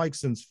this, Mike,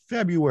 since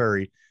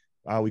February.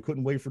 We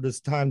couldn't wait for this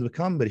time to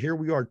come, but here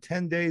we are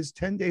 10 days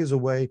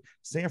away.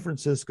 San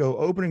Francisco,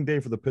 opening day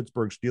for the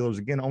Pittsburgh Steelers.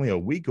 Again, only a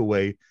week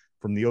away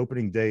from the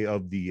opening day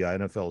of the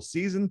NFL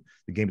season,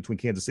 the game between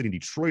Kansas City and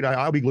Detroit.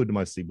 I'll be glued to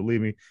my seat. Believe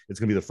me, it's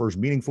going to be the first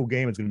meaningful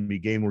game. It's going to be a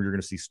game where you're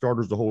going to see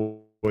starters the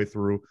whole way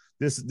through.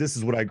 This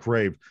is what I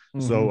crave.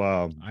 So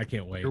I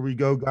can't wait. Here we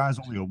go, guys.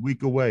 Only a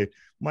week away.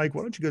 Mike,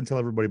 why don't you go and tell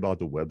everybody about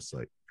the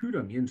website?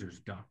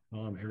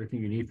 DumYinzers.com.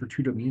 Everything you need for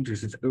Dum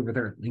Yinzers is over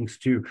there. Links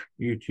to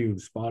YouTube,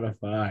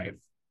 Spotify,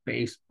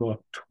 Facebook,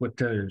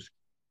 Twitters,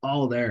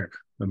 all there.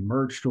 The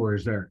merch store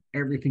is there.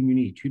 Everything you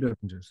need.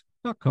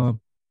 DumYinzers.com.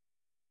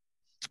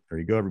 There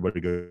you go,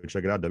 everybody. Go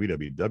check it out,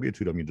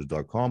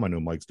 www.2dumyinzers.com. I know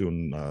Mike's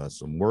doing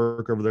some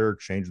work over there,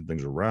 changing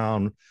things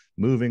around,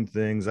 moving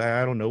things.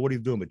 I don't know what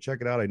he's doing, but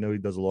check it out. I know he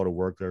does a lot of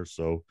work there,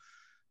 so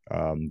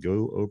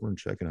go over and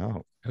check it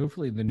out.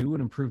 Hopefully the new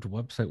and improved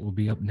website will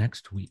be up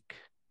next week.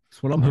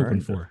 That's what I'm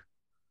hoping for.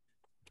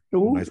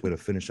 Nice way to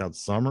finish out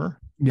summer.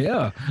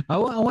 Yeah, I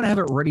want to have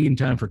it ready in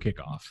time for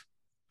kickoff.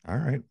 All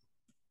right.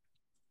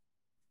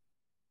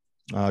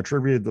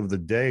 Trivia of the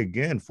day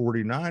again,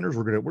 49ers.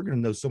 We're gonna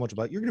know so much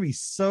about. You're gonna be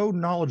so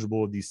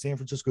knowledgeable of the San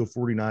Francisco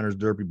 49ers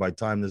derby by the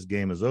time this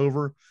game is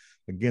over.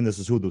 Again, this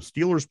is who the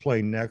Steelers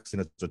play next,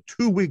 and it's a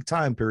 2-week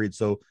time period.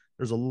 So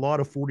there's a lot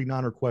of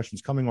 49er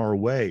questions coming our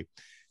way.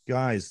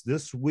 Guys,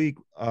 this week,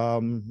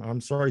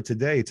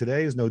 today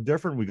is no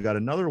different. We've got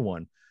another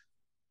one.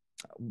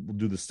 We'll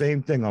do the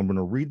same thing. I'm going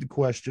to read the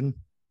question,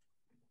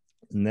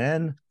 and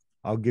then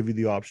I'll give you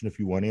the option if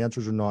you want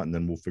answers or not, and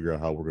then we'll figure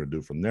out how we're going to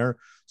do from there.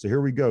 So here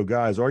we go,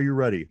 guys. Are you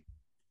ready?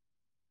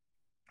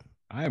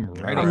 I am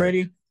ready. Right. I'm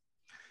ready.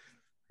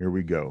 Here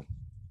we go.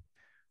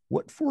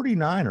 What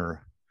 49er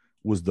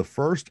was the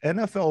first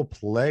NFL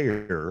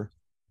player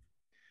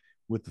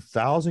with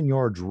 1,000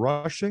 yards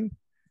rushing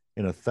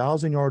and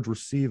 1,000 yards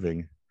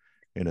receiving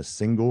in a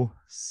single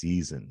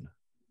season?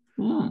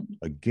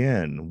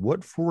 Again,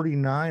 what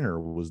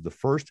 49er was the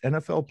first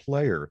NFL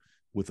player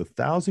with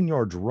 1,000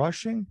 yards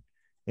rushing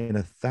and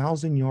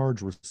 1,000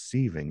 yards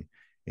receiving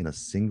in a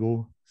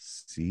single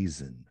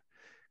season?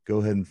 Go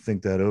ahead and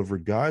think that over,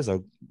 guys.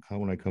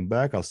 When I come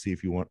back, I'll see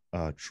if you want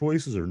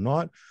choices or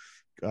not.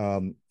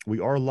 We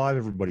are live,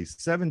 everybody,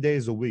 7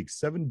 days a week,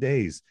 7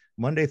 days,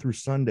 Monday through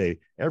Sunday,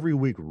 every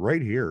week,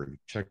 right here.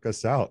 Check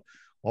us out.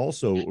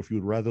 Also, if you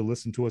would rather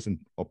listen to us in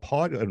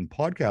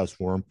podcast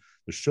form,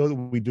 the show that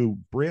we do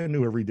brand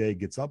new every day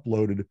gets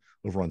uploaded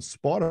over on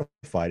Spotify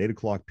at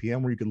 8:00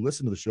 p.m., where you can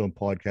listen to the show and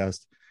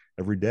podcast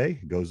every day.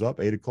 It goes up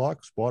 8:00,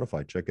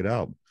 Spotify. Check it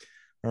out.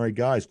 All right,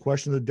 guys,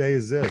 question of the day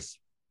is this.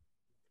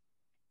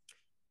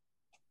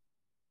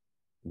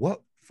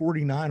 What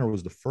 49er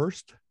was the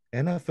first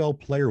NFL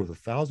player with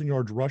 1,000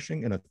 yards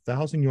rushing and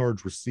 1,000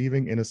 yards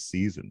receiving in a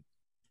season?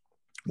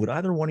 Would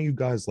either one of you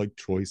guys like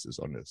choices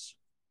on this?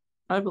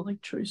 I would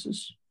like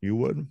choices. You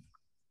would?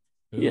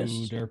 Yes.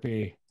 Ooh,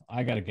 Derpy.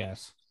 I got to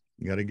guess.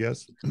 You got to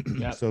guess?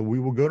 Yep. So we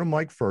will go to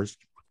Mike first.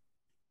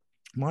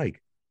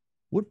 Mike,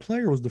 what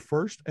player was the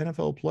first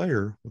NFL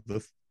player with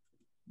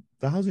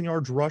 1,000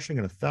 yards rushing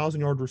and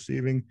 1,000 yards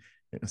receiving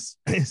in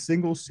a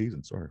single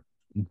season? Sorry.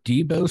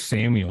 Debo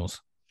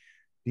Samuels.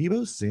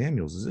 Debo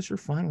Samuels. Is this your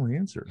final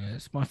answer? Yeah,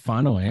 it's my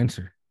final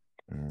answer.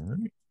 All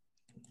right.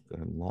 Go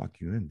ahead and lock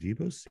you in.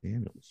 Debo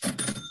Samuels.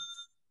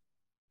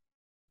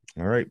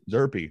 All right,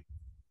 Derpy.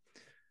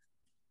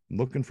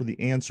 Looking for the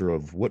answer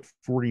of what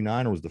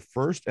 49er was the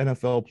first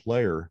NFL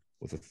player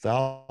with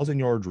 1,000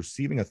 yards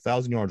receiving,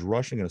 1,000 yards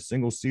rushing in a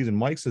single season.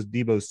 Mike says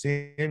Debo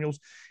Samuels,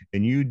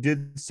 and you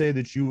did say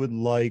that you would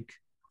like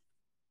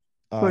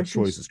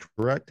choices,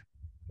 correct?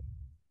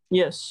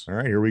 Yes. All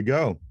right, here we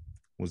go.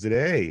 Was it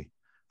A,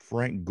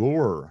 Frank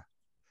Gore?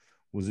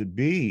 Was it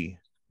B,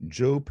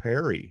 Joe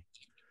Perry?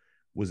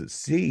 Was it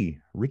C,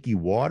 Ricky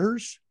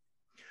Waters?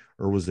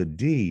 Or was it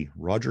D,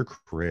 Roger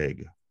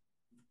Craig?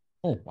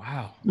 Oh,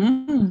 wow.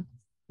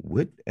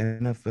 What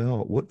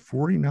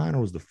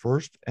 49er was the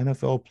first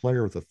NFL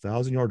player with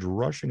 1,000 yards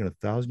rushing and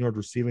 1,000 yards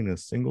receiving in a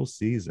single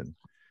season?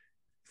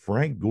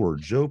 Frank Gore,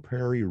 Joe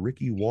Perry,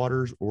 Ricky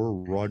Waters, or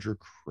Roger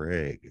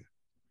Craig?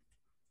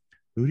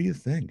 Who do you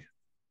think?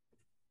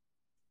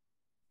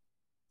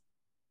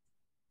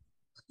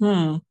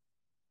 I'm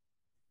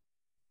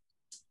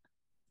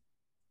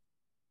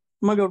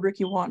going to go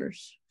Ricky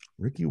Waters.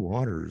 Ricky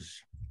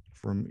Waters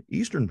from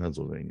Eastern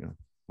Pennsylvania,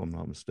 if I'm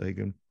not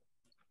mistaken.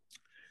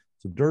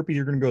 So, Derpy,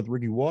 you're going to go with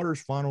Ricky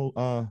Waters. Final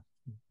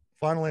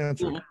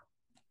answer.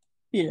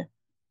 Yeah.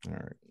 All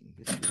right.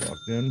 Get you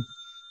locked in.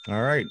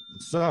 All right.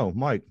 So,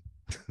 Mike,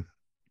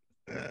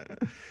 do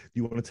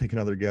you want to take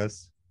another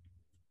guess?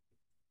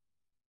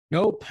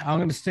 Nope. I'm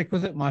going to stick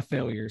with it. My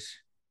failures.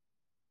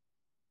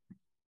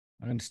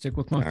 I'm going to stick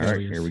with my failures. All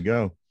right. Here we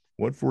go.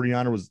 What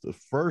 49er was the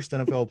first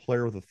NFL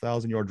player with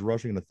 1,000 yards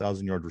rushing and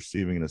 1,000 yards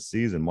receiving in a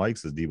season? Mike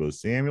says Debo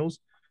Samuels.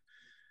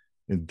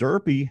 And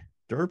Derpy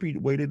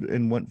waited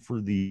and went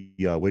for the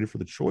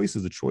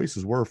choices. The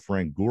choices were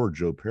Frank Gore,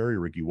 Joe Perry,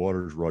 Ricky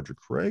Waters, Roger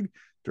Craig.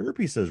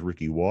 Derpy says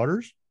Ricky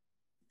Waters,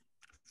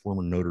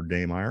 former Notre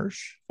Dame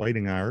Irish,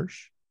 Fighting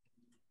Irish.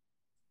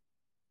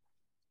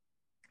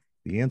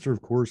 The answer,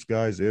 of course,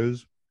 guys,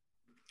 is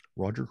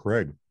Roger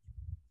Craig.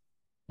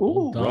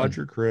 Ooh.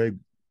 Roger Craig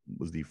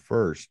was the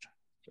first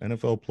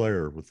NFL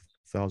player with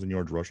 1,000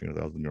 yards rushing and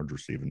 1,000 yards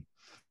receiving.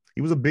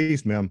 He was a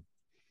beast, man.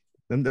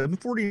 And the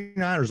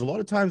 49ers, a lot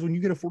of times when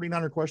you get a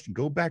 49er question,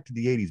 go back to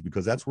the 80s,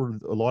 because that's where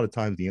a lot of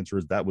times the answer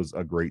is that was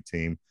a great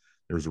team.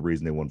 There's a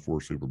reason they won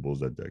 4 Super Bowls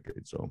that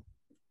decade. So,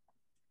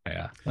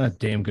 yeah,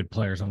 damn good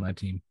players on that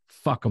team.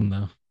 Fuck them,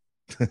 though.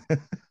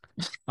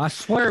 I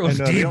swear it was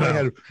Debo. They only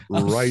had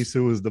Rice,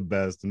 who was the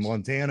best, and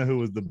Montana, who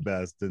was the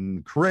best,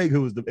 and Craig,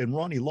 who was and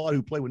Ronnie Lott,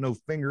 who played with no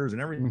fingers,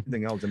 and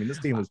everything else. I mean, this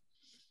team was.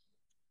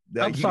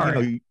 I'm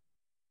sorry.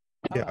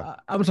 Yeah,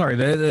 I'm sorry.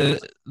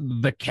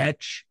 The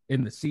catch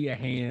in the sea of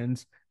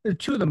hands. They're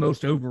 2 of the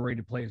most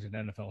overrated players in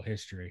NFL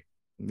history.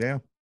 Yeah.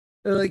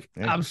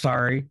 I'm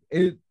sorry.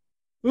 I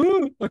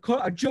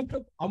jumped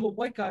up. I'm a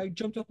white guy. I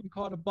jumped up and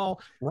caught a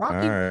ball.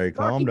 Rocky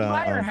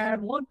Meyer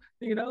had one,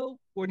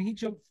 when he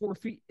jumped 4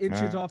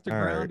 inches off the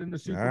ground in the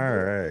Super Bowl. All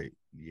right.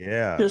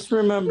 Yeah. Just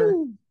remember.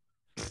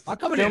 I'm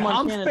coming in.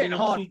 I'm spitting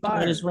hot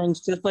fire. His rings,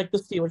 just like the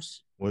Steelers.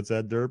 What's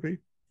that, Derpy?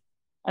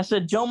 I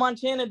said Joe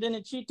Montana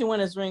didn't cheat to win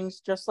his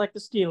rings, just like the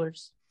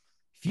Steelers.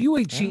 If you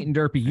ain't cheating,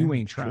 Derpy, you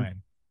ain't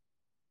trying.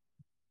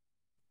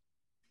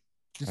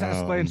 Just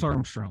ask Lance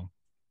Armstrong.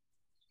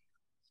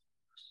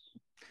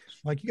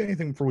 Like, you got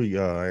anything before we?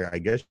 I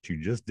guess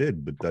you just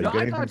did, but you got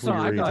anything before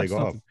you're ready to take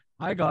off?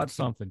 I got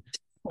something.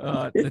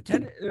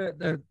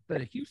 The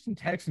Houston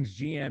Texans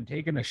GM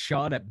taking a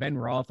shot at Ben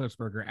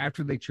Roethlisberger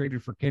after they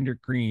traded for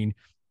Kendrick Green,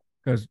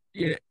 because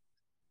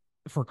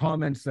for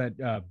comments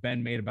that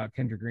Ben made about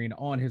Kendrick Green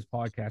on his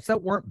podcast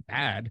that weren't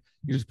bad.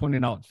 He was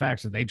pointing out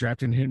facts that they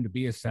drafted him to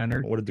be a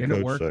center. What did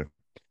the coach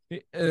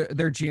say?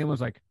 Their GM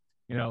was like,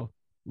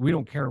 We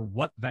don't care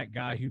what that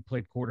guy who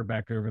played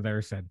quarterback over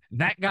there said.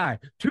 That guy,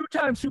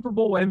 2-time Super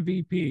Bowl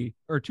MVP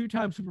or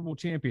 2-time Super Bowl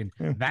champion,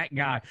 that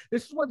guy.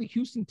 This is why the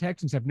Houston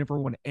Texans have never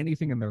won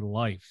anything in their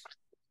life.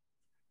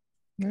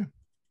 Yeah.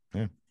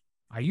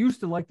 I used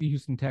to like the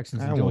Houston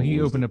Texans until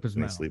he opened up his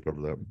mouth. Sleep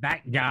over that.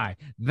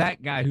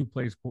 That guy who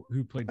played.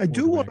 I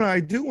do want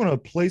to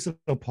place an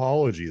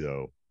apology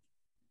though.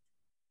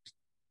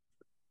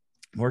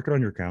 Mark it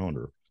on your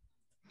calendar.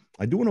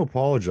 I do want to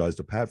apologize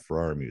to Pat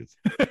Freiermuth.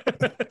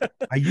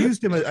 I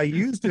used him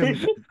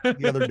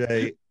the other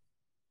day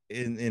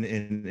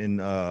in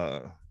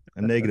a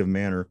negative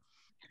manner,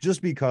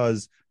 just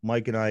because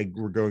Mike and I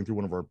were going through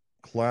one of our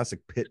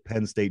classic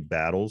Penn State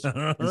battles,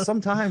 and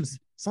sometimes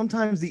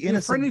the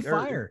innocent friendly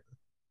fire.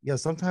 Yeah,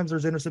 sometimes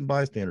there's innocent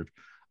bystanders.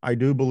 I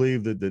do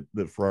believe that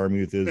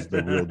Freiermuth is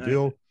the real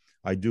deal.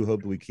 I do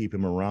hope that we keep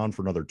him around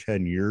for another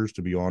 10 years,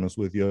 to be honest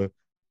with you.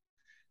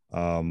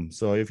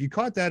 So if you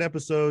caught that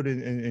episode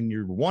and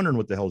you're wondering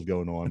what the hell's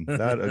going on,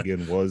 that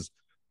again was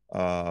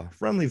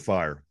friendly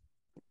fire.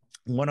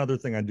 One other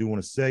thing I do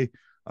want to say,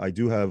 I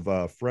do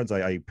have friends.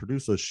 I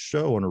produce a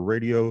show on the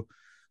radio.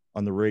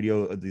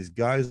 These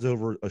guys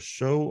over a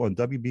show on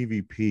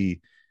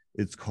WBVP.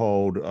 It's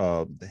called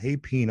Hey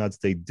Peanuts.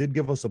 They did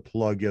give us a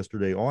plug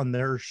yesterday on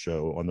their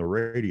show on the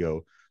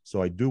radio.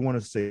 So I do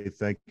want to say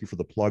thank you for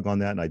the plug on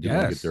that. And I do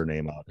want to get their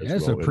name out.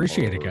 Yes, well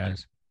appreciate it,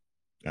 guys.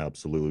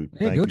 Absolutely.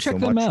 Hey, go check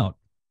them out.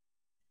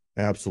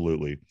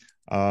 Absolutely.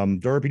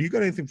 Darby, do you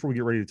got anything before we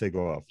get ready to take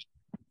off?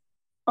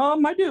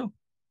 I do.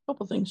 A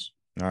couple things.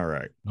 All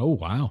right. Oh,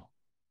 wow.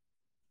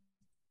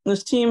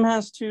 This team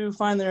has to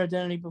find their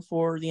identity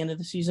before the end of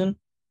the season.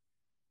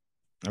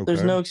 Okay.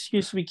 There's no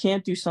excuse we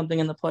can't do something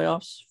in the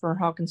playoffs for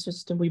how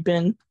consistent we've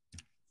been.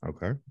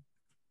 Okay.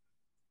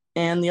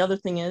 And the other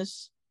thing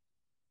is,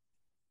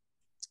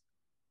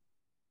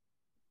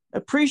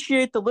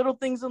 appreciate the little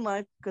things in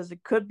life because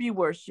it could be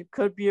worse. You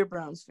could be a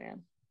Browns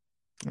fan.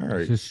 All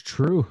right. This is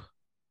true.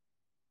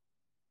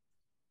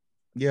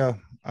 Yeah.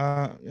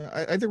 I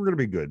think we're going to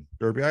be good,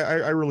 Derby.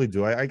 I really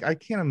do. I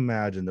can't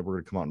imagine that we're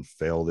going to come out and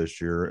fail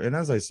this year. And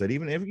as I said,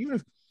 even if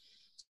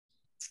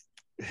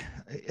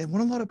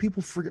what a lot of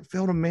people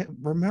fail to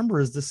remember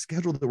is the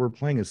schedule that we're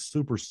playing is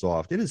super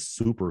soft. It is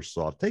super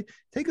soft.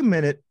 Take a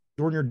minute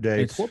during your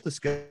day, pull up the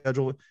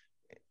schedule.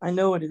 I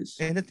know it is.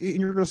 And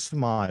you're going to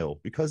smile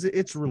because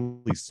it's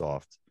really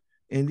soft.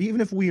 And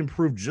even if we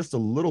improve just a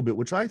little bit,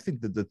 which I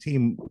think that the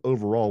team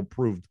overall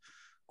improved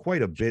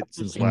quite a bit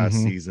since last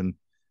season,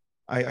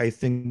 I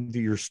think that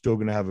you're still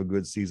going to have a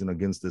good season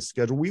against this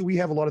schedule. We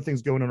have a lot of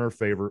things going in our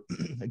favor.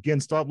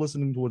 Again, stop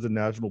listening to what the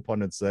national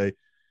pundits say.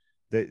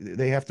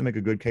 They have to make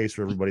a good case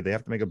for everybody. They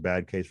have to make a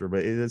bad case for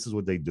everybody. This is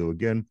what they do.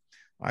 Again,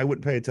 I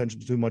wouldn't pay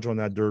attention too much on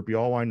that, Derpy.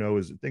 All I know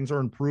is that things are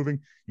improving.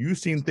 You've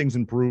seen things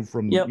improve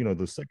from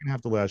the second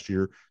half of last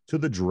year to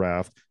the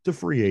draft to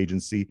free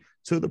agency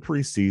to the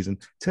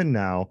preseason to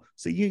now.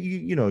 So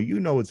you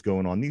know what's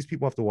going on. These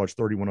people have to watch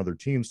 31 other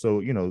teams.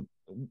 So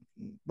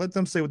let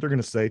them say what they're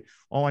going to say.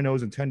 All I know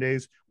is in 10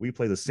 days we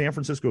play the San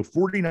Francisco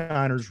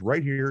 49ers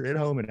right here at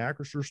home in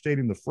Acrisure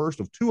Stadium, the first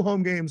of 2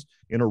 home games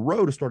in a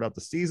row to start out the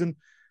season.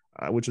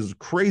 Which is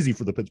crazy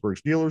for the Pittsburgh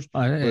Steelers.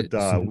 But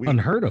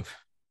unheard of.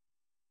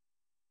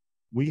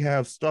 We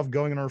have stuff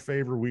going in our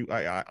favor.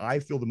 I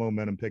feel the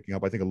momentum picking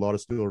up. I think a lot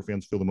of Steeler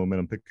fans feel the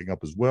momentum picking up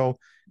as well.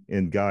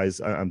 And guys,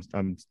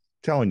 I'm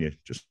telling you,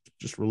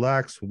 just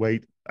relax,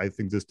 wait. I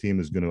think this team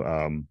is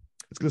going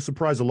to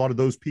surprise a lot of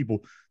those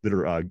people that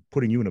are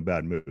putting you in a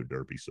bad mood,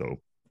 Derpy.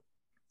 So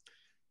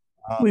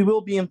we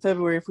will be in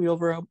February if we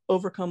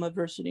overcome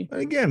adversity.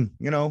 Again,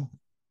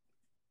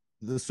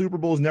 the Super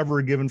Bowl is never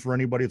a given for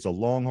anybody. It's a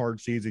long, hard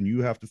season.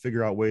 You have to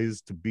figure out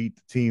ways to beat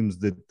the teams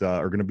that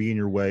are going to be in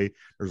your way.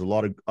 There's a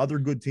lot of other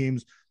good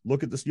teams.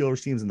 Look at the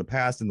Steelers teams in the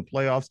past in the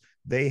playoffs.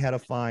 They had to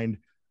find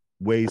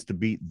ways to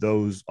beat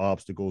those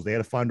obstacles. They had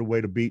to find a way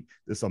to beat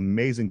this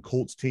amazing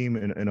Colts team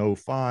in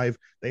 2005.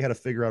 They had to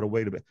figure out a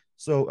way to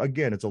So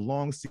again, it's a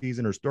long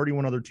season. There's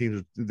 31 other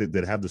teams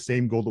that have the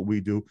same goal that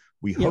we do.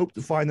 We hope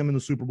to find them in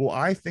the Super Bowl.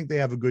 I think they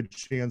have a good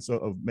chance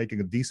of making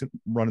a decent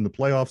run in the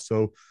playoffs.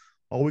 So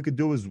all we could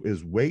do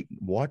is wait,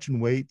 watch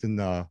and wait. And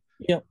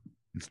it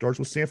starts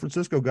with San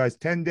Francisco, guys.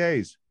 10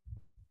 days.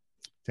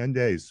 10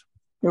 days.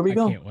 Here we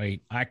go. I can't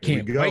wait. I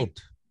can't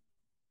wait.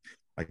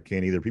 I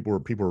can't either. People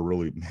are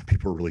really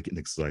getting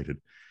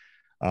excited.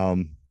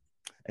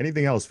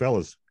 Anything else,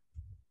 fellas?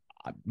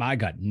 I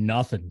got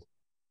nothing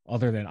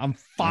other than I'm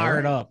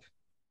fired up.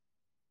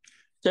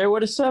 Say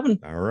what is 7.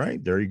 All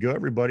right. There you go,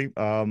 everybody.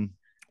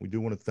 We do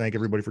want to thank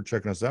everybody for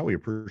checking us out. We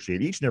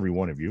appreciate each and every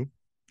one of you,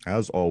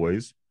 as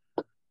always.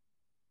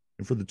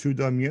 And for the 2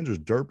 Dum Yinzers,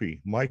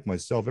 Derpy, Mike,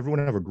 myself, everyone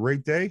have a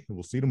great day, and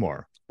we'll see you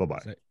tomorrow.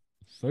 Bye-bye.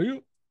 See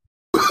you.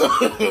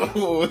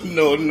 Oh,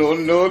 no.